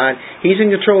sovereignty of God, He's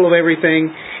in control of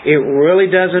everything. It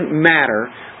really doesn't matter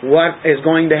what is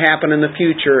going to happen in the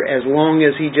future, as long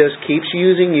as He just keeps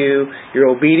using you,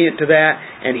 you're obedient to that,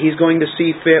 and He's going to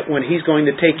see fit when He's going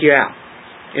to take you out.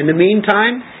 In the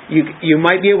meantime, you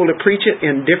might be able to preach it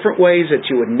in different ways that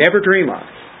you would never dream of.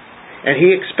 And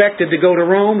he expected to go to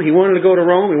Rome. He wanted to go to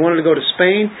Rome. He wanted to go to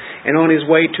Spain. And on his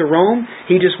way to Rome,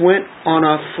 he just went on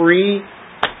a free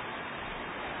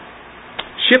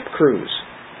ship cruise.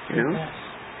 You know,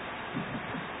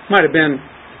 might have been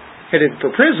headed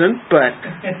for prison, but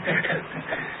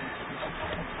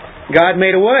God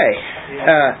made a way.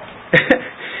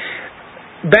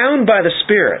 Bound by the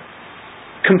Spirit,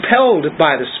 compelled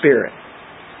by the Spirit.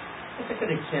 That's a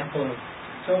good example of,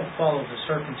 don't follow the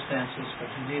circumstances, but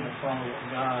you need to follow what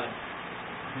God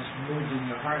has moved in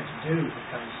your heart to do.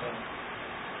 Because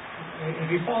if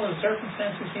you follow the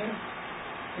circumstances here,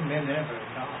 you may never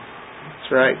know.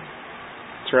 That's right.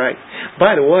 That's right.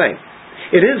 By the way,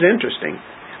 it is interesting.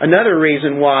 Another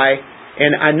reason why,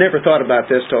 and I never thought about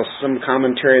this till some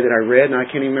commentary that I read, and I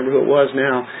can't even remember who it was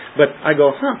now, but I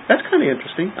go, that's kind of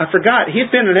interesting. I forgot. He had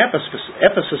been in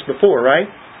Ephesus before, right?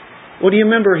 Well, do you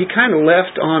remember he kind of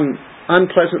left on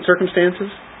unpleasant circumstances?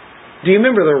 Do you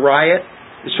remember the riot?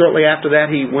 Shortly after that,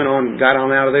 he got on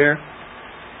out of there.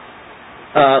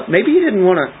 Maybe he didn't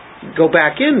want to go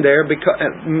back in there because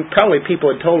probably people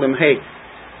had told him, "Hey,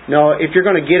 no, if you're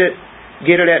going to get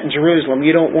it at in Jerusalem.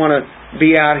 You don't want to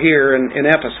be out here in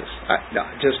Ephesus." No,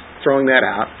 just throwing that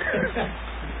out.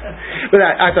 But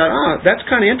I thought, that's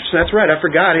kind of interesting. That's right. I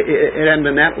forgot. It hadn't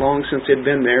been that long since he'd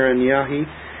been there. And yeah,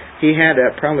 he had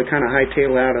probably kind of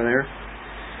hightail out of there.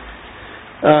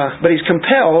 But he's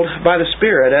compelled by the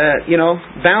Spirit,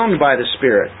 bound by the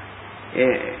Spirit.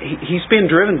 He's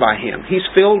been driven by Him. He's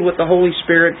filled with the Holy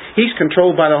Spirit. He's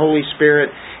controlled by the Holy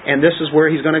Spirit. And this is where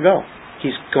he's going to go.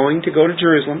 He's going to go to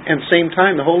Jerusalem. And at the same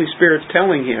time, the Holy Spirit's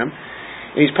telling him,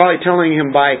 and he's probably telling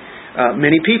him by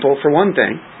many people, for one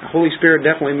thing. The Holy Spirit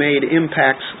definitely made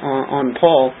impacts on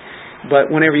Paul. But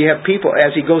whenever you have people,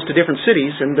 as he goes to different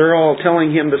cities, and they're all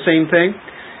telling him the same thing,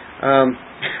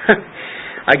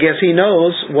 I guess he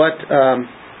knows what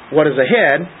is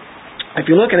ahead. If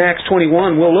you look in Acts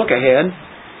 21, we'll look ahead.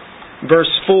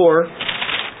 Verse 4.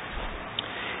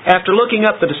 After looking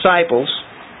up the disciples,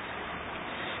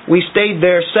 we stayed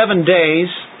there 7 days.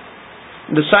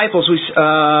 Disciples,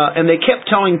 and they kept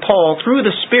telling Paul through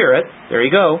the Spirit, there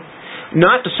you go,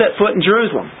 not to set foot in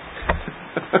Jerusalem.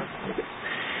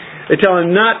 They tell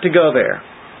him not to go there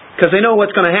because they know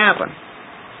what's going to happen.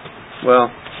 Well,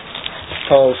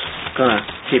 Paul's going to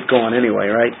keep going anyway,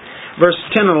 right? Verse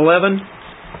 10 and 11.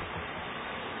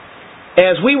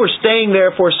 As we were staying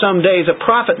there for some days, a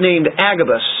prophet named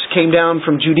Agabus came down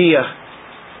from Judea,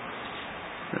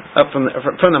 up from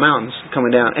the mountains,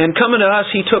 coming down. And coming to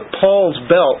us, he took Paul's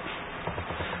belt,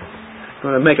 I'm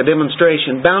going to make a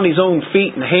demonstration, bound his own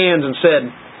feet and hands and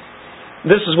said,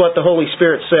 "This is what the Holy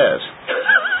Spirit says."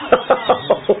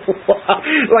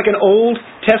 Like an Old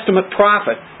Testament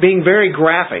prophet, being very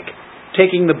graphic,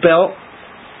 taking the belt,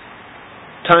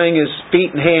 tying his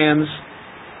feet and hands.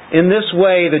 In this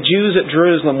way, the Jews at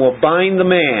Jerusalem will bind the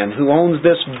man who owns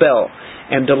this belt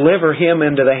and deliver him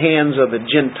into the hands of the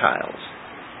Gentiles.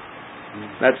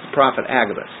 That's the prophet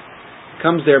Agabus.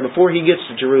 Comes there before he gets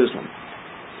to Jerusalem.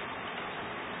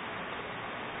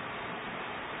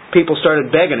 People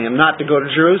started begging him not to go to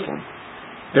Jerusalem.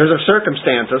 There's our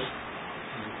circumstances.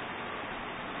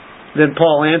 Then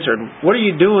Paul answered, "What are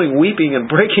you doing weeping and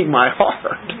breaking my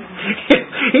heart?"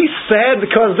 He's sad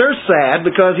because they're sad,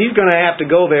 because he's going to have to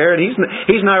go there, and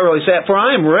he's not really sad. For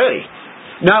I am ready,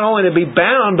 not only to be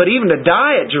bound, but even to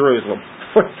die at Jerusalem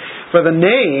for the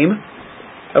name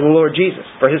of the Lord Jesus,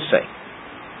 for His sake.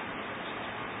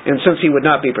 And since he would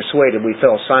not be persuaded, we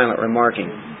fell silent,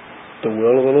 remarking, "The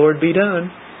will of the Lord be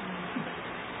done."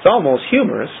 It's almost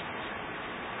humorous.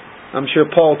 I'm sure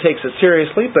Paul takes it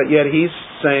seriously, but yet he's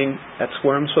saying, that's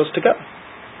where I'm supposed to go.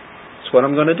 That's what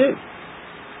I'm going to do.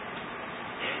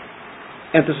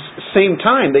 At the same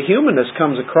time, the humanness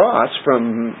comes across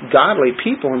from godly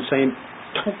people and saying,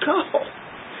 don't go.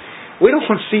 We don't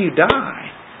want to see you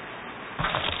die.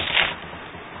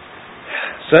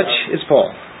 Such is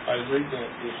Paul. I read that.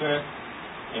 Is that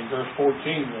in verse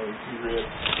 14, though, you read,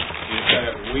 is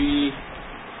that we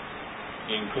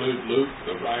include Luke,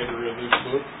 the writer of this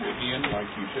book, again, like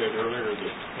you said earlier,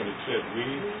 that when it said we?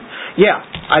 Yeah,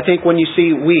 I think when you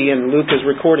see we, and Luke is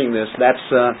recording this, that's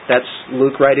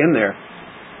Luke right in there.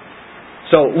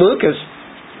 So Luke is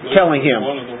telling him.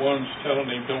 One of the ones telling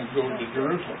him don't go to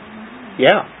Jerusalem.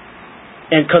 Yeah.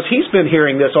 And because he's been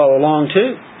hearing this all along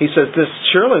too. He says this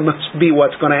surely must be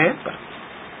what's going to happen.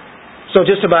 So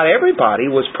just about everybody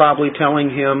was probably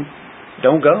telling him,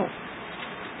 don't go.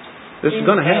 This is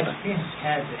going to happen. He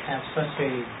had to have such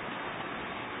a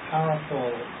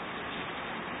powerful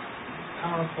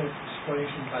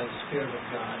persuasion by the Spirit of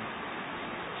God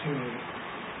to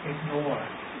ignore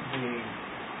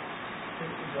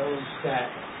those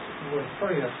that were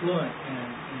pretty affluent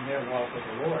in their walk with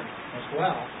the Lord as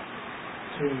well,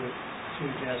 to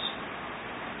just,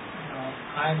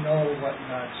 I know what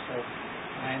God spoke.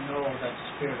 I know that the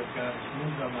Spirit of God has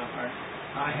moved on my heart.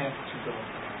 I have to go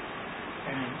there.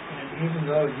 And even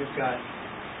though you've got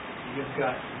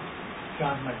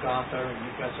John MacArthur and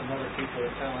you've got some other people that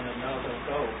are telling him no, don't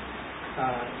go,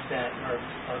 that are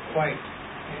quite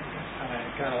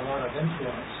got a lot of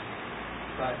influence,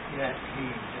 but yet he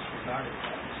disregarded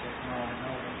that and said, no, I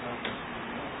know what God is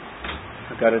doing.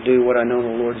 I've got to do what I know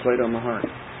the Lord's laid on my heart.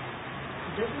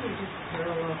 Doesn't he just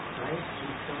parallel Christ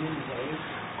in so many ways?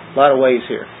 A lot of ways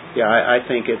here. Yeah, I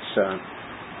think it's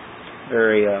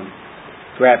very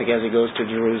graphic as he goes to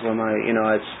Jerusalem.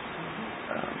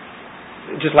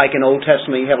 It's just like in Old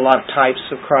Testament, you have a lot of types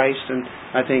of Christ, and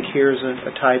I think here's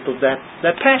a type of that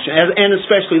passion. And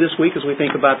especially this week as we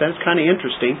think about that, it's kind of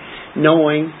interesting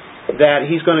knowing that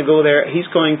he's going to go there, he's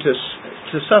going to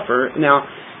suffer. Now,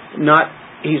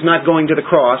 he's not going to the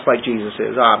cross like Jesus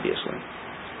is, obviously.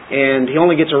 And he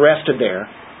only gets arrested there.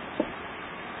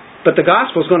 But the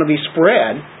gospel is going to be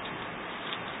spread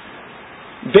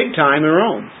big time in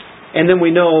Rome. And then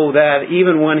we know that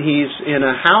even when he's in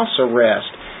a house arrest,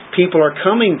 people are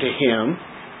coming to Him,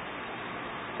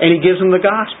 and He gives them the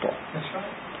gospel. That's right.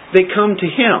 They come to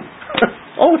Him.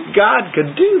 Oh, God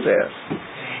could do this.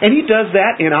 And He does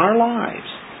that in our lives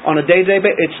on a day-to-day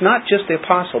basis. It's not just the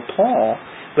Apostle Paul,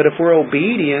 but if we're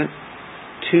obedient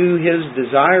to His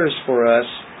desires for us,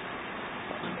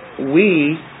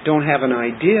 we don't have an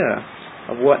idea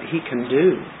of what He can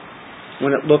do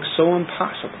when it looks so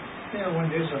impossible. When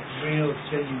there's a real,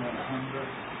 genuine hunger,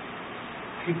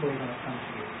 people are going to come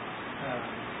to you.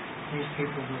 These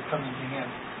people who are coming to Him,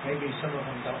 maybe some of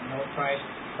them don't know Christ,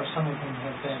 or some of them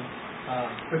have been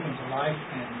quickened to life,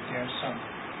 and there's some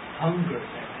hunger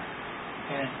there.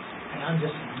 And I'm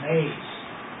just amazed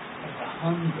at the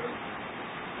hunger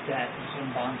that is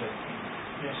in bondage.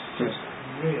 It's just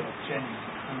real, genuine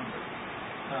hunger.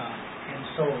 And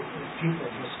so people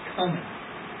are just coming,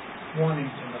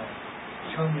 wanting to know.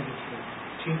 Show me the truth.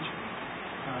 Teach me.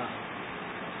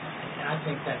 And I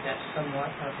think that that's somewhat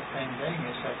of the same thing.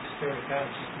 It's like the Spirit of God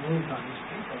has just moved on these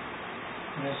people.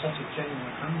 And there's such a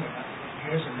genuine hunger.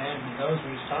 Here's a man who knows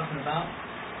what he's talking about.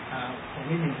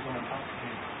 We need to go and talk to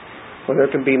him. Well,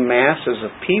 there can be masses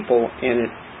of people,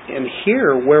 and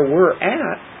here where we're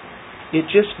at, it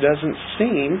just doesn't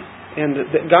seem, and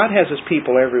God has His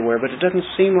people everywhere, but it doesn't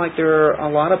seem like there are a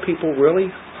lot of people really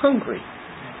hungry.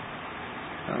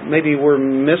 Maybe we're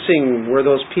missing where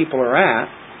those people are at.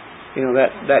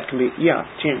 That can be,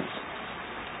 James.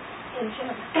 In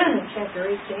chapter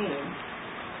 18,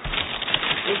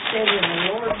 it said, and the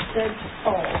Lord said to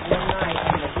Paul one night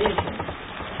in the vision,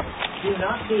 do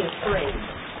not be afraid,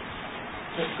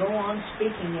 but go on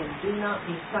speaking and do not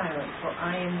be silent, for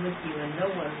I am with you, and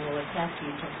no one will attack you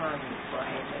to harm you, for I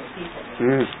have many people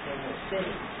in this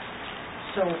city.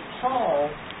 So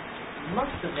Paul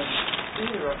must have been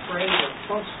either afraid or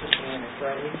close to being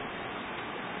afraid.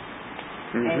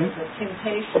 And the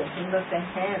temptation, he must have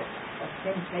had a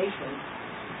temptation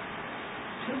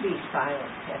to be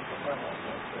silent at the level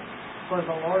for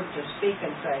the Lord to speak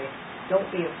and say,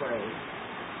 don't be afraid.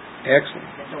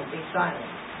 Excellent. And don't be silent.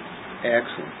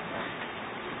 Excellent.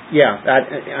 Yeah,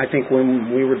 I think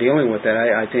when we were dealing with that,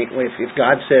 I think if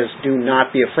God says, do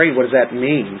not be afraid, what does that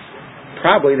mean?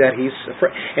 Probably that He's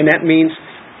afraid. And that means,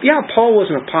 Paul was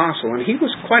an apostle, and he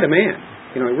was quite a man.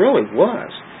 He really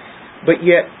was. But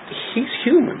yet, he's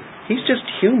human. He's just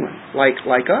human, like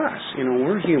us.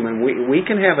 We're human. We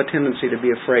can have a tendency to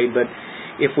be afraid, but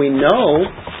if we know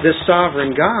this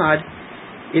sovereign God,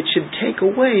 it should take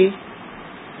away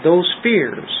those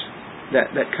fears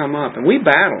that come up. And we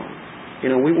battle them.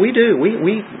 We do.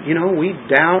 We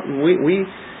doubt, and we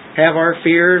have our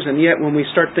fears, and yet when we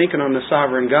start thinking on the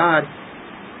sovereign God,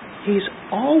 He's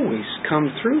always come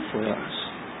through for us.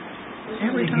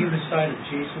 Every time. He was beside of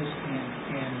Jesus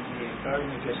in the Garden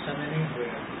of Gethsemane,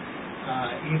 where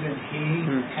even He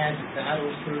had to battle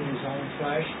through His own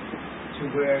flesh, to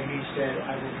where He said,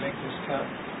 I will drink this cup.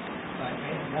 But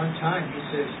at one time He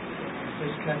says, if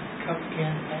this cup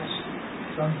can pass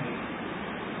from me,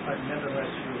 but nevertheless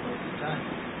your will be done.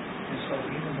 And so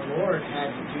even the Lord had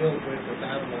to deal with the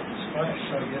battle of His flesh.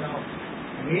 So,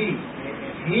 if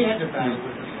He had to battle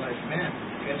with His flesh, man,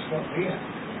 guess what we have?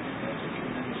 That's a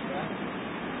tremendous battle.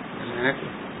 Exactly.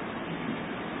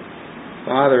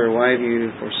 Father, why have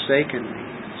you forsaken me?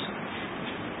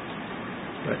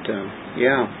 But,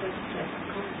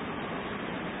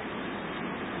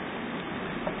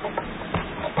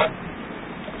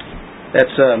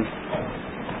 that's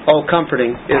all comforting,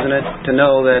 isn't it, to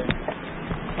know that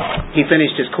he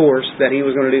finished his course, that he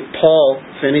was going to do. Paul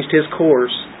finished his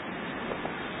course.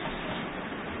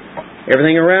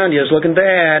 Everything around you is looking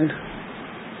bad.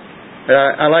 But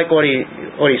I like what he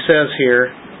says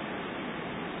here.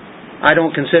 I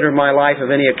don't consider my life of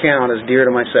any account as dear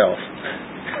to myself.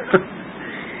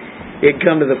 It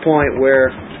come to the point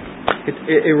where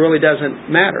it really doesn't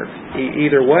matter.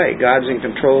 Either way, God's in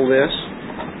control of this.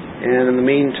 And in the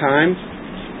meantime,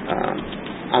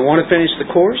 I want to finish the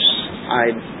course.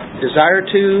 I desire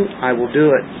to. I will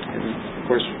do it. And of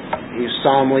course, he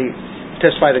solemnly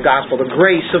testified the gospel, the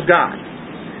grace of God.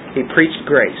 He preached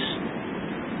grace.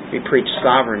 He preached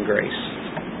sovereign grace.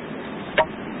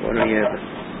 What do you have?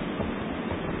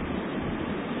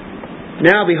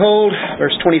 Now behold,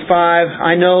 verse 25,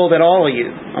 I know that all of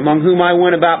you, among whom I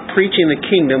went about preaching the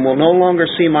kingdom, will no longer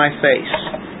see my face.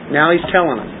 Now he's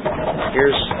telling them,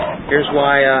 here's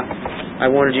why I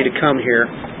wanted you to come here.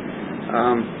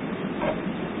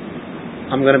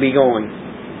 I'm going to be going.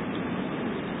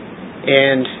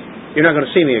 And you're not going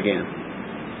to see me again.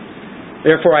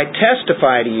 Therefore I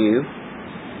testify to you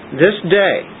this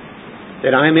day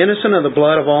that I am innocent of the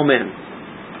blood of all men.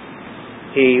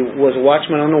 He was a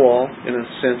watchman on the wall, in a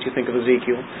sense. You think of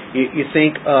Ezekiel. You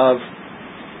think of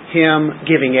Him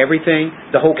giving everything,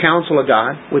 the whole counsel of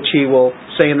God, which He will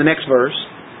say in the next verse.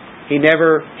 He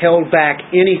never held back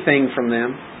anything from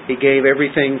them. He gave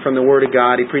everything from the Word of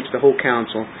God. He preached the whole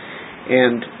counsel.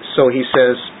 And so He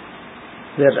says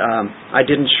that I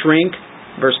didn't shrink,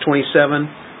 verse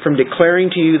 27, from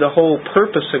declaring to you the whole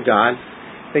purpose of God.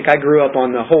 I think I grew up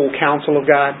on the whole counsel of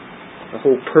God, the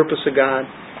whole purpose of God.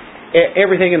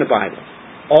 Everything in the Bible.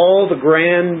 All the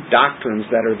grand doctrines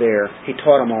that are there, He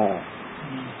taught them all.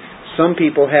 Some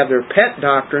people have their pet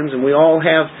doctrines, and we all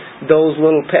have those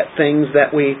little pet things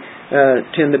that we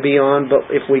tend to be on.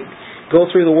 But if we go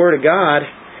through the Word of God,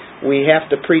 we have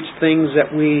to preach things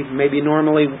that we maybe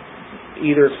normally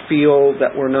either feel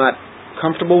that we're not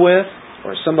comfortable with,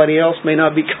 or somebody else may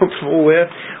not be comfortable with,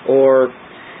 or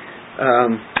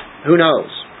who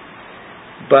knows.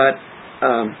 But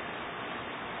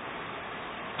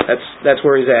that's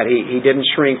where He's at. He didn't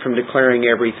shrink from declaring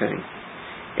everything.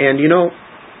 And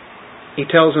He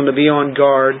tells them to be on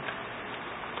guard.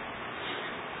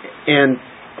 And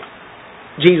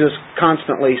Jesus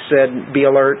constantly said, be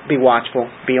alert, be watchful,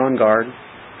 be on guard.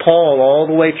 Paul, all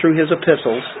the way through his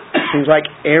epistles, seems like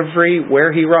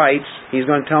everywhere he writes, he's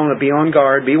going to tell them to be on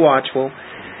guard, be watchful.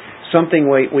 Something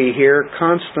we hear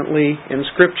constantly in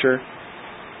Scripture,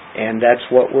 and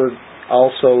that's what we're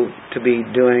also to be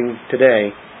doing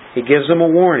today. He gives them a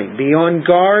warning. Be on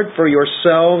guard for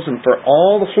yourselves and for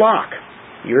all the flock.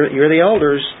 You're the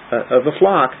elders of the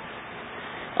flock,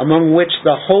 among which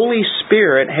the Holy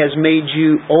Spirit has made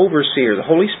you overseers. The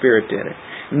Holy Spirit did it.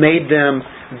 Made them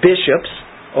bishops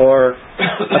or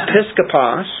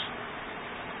episkopos,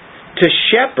 to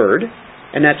shepherd,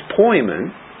 and that's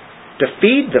poimen, to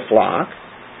feed the flock.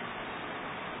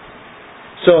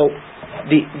 So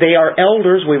they are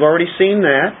elders, we've already seen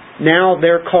that. Now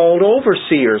they're called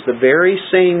overseers, the very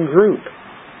same group,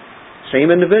 same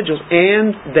individuals,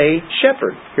 and they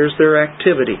shepherd. Here's their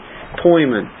activity,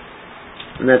 poimen.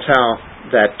 And that's how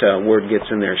that word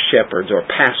gets in there, shepherds or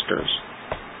pastors.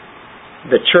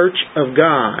 The church of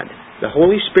God. The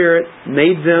Holy Spirit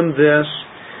made them this.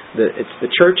 It's the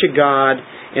church of God.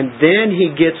 And then He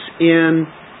gets in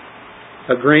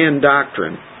a grand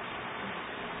doctrine,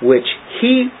 which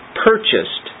He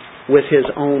purchased with His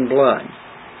own blood.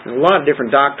 And a lot of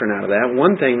different doctrine out of that.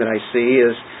 One thing that I see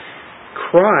is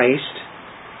Christ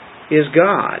is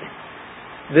God.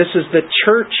 This is the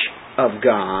church of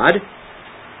God,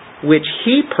 which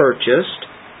He purchased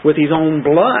with His own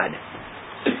blood.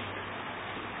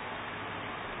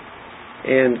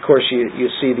 And of course you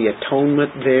see the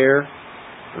atonement there,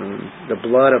 the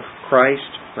blood of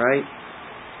Christ, right?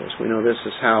 Of course we know this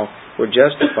is how we're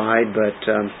justified, but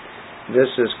this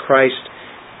is Christ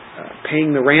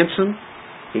paying the ransom.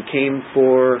 He came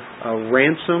for a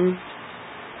ransom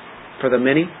for the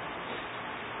many.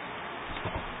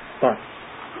 But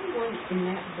in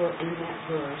that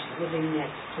verse, living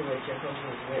next to a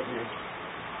Jehovah's Witness,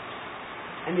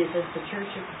 I mean, it says the church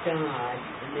of God,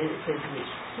 and then it says which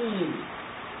He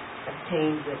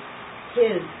obtained with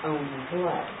His own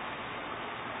blood,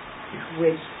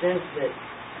 which says that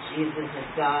Jesus is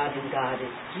God and God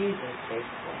is Jesus,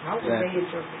 basically. How would they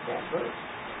interpret that verse?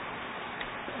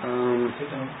 Or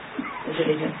did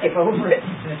they just skip over it?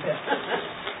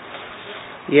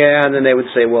 Yeah, and then they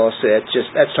would say, well,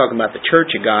 that's talking about the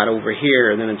church of God over here,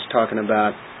 and then it's talking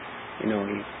about,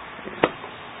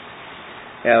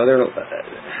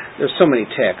 there's so many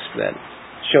texts that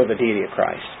show the deity of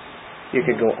Christ. You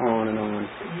could go on and on.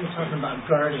 You're talking about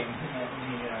guarding and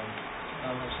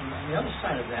the other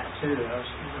side of that too.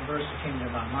 The verse that came to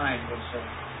my mind was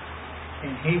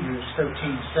in Hebrews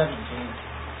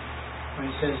 13:17, when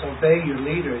He says, "Obey your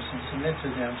leaders and submit to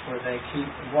them, for they keep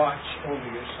watch over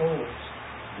your souls,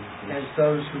 as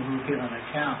those who will give an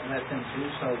account. Let them do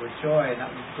so with joy,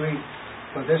 not with grief,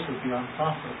 for this would be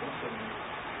unprofitable for them."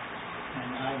 And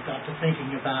I got to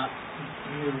thinking about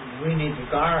we need to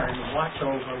guard and watch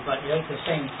over, but at the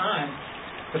same time,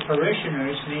 the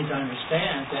parishioners need to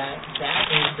understand that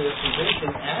is their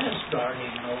position as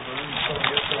guarding over, and so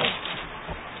therefore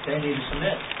they need to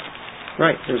submit.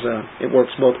 Right. It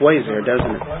works both ways there,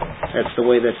 doesn't it? That's the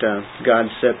way that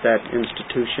God set that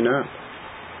institution up.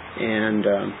 And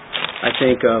I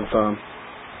think of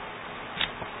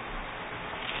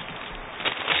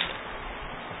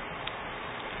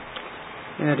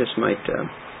I just might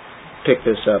pick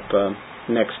this up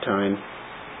next time.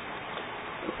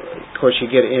 Of course, you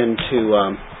get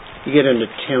into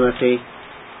Timothy,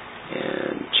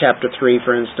 and chapter 3,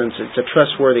 for instance. It's a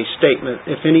trustworthy statement.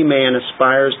 If any man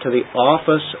aspires to the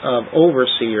office of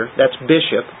overseer, that's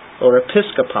bishop or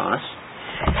episkopos,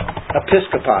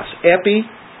 episkopos. Epi,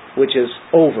 which is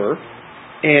over,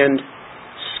 and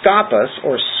skopos,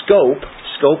 or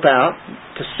scope out,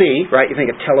 to see, right? You think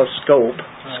of telescope,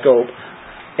 scope.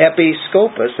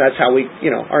 Episkopos, that's how we,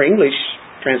 our English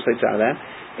translates out of that.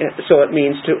 So it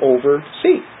means to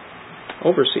oversee.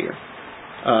 Overseer.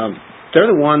 They're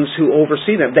the ones who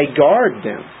oversee them. They guard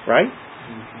them, right?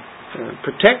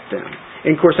 Protect them.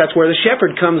 And of course that's where the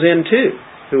shepherd comes in too,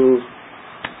 who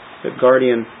the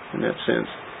guardian in that sense.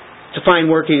 To find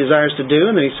work he desires to do,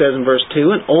 and then he says in verse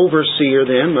 2, an overseer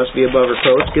then must be above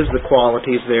reproach, gives the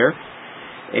qualities there.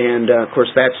 And of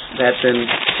course that's in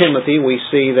Timothy. We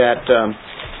see that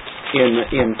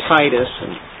in Titus,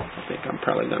 and I think I'm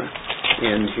probably going to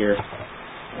end here.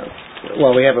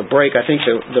 Well, we have a break. I think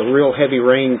the real heavy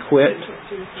rain quit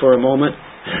for a moment.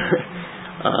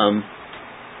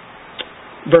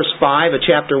 Verse 5 of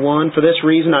chapter 1, for this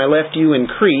reason I left you in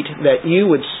Crete, that you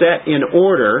would set in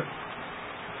order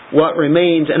what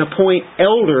remains and appoint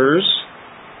elders.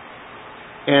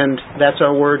 And that's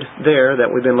our word there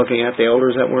that we've been looking at, the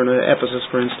elders that were in Ephesus,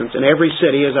 for instance, in every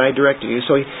city as I directed you.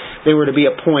 So they were to be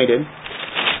appointed.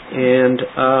 And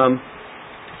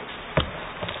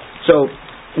so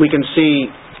we can see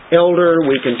elder,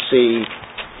 we can see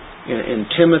in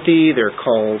Timothy they're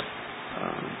called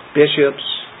bishops,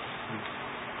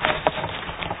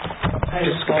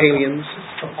 Episcopalians,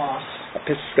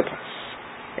 Episcopos.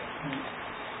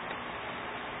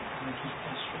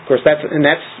 Of course, that's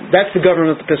the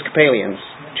government the Episcopalians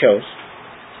chose,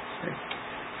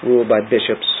 ruled by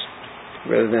bishops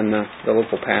rather than the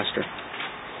local pastor.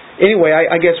 Anyway,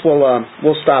 I guess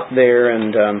we'll stop there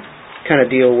and kind of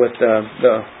deal with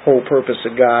the whole purpose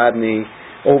of God and the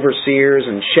overseers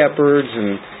and shepherds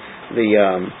and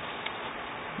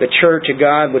the church of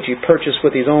God, which He purchased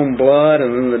with His own blood,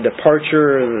 and then the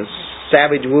departure of the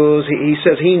savage wolves. He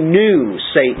says He knew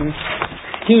Satan.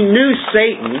 He knew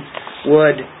Satan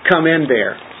would come in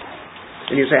there.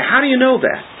 And you say, how do you know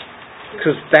that?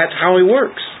 Because that's how he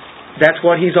works. That's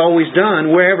what he's always done.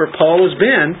 Wherever Paul has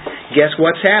been, guess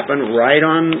what's happened? Right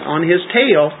on his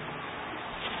tail.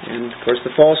 And of course the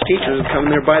false teachers would come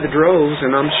there by the droves,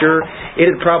 and I'm sure it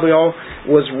had probably all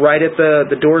was right at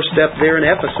the doorstep there in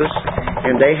Ephesus,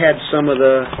 and they had some of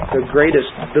the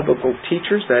greatest biblical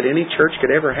teachers that any church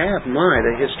could ever have. My,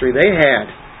 the history they had.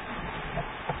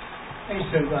 I used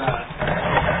to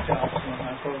tell some of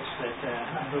my folks that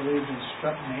I believed in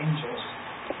strutting angels,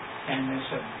 and they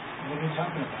said, what are you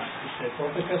talking about? He said, well,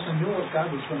 because I knew what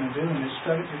God was going to do, and I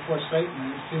strut it before Satan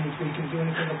and see if we can do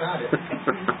anything about it.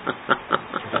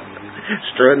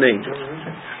 Strutting angels.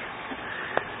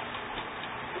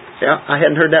 Yeah, I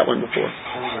hadn't heard that one before.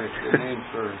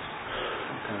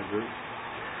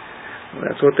 Well,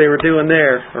 that's what they were doing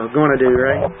there, or going to do,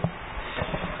 right?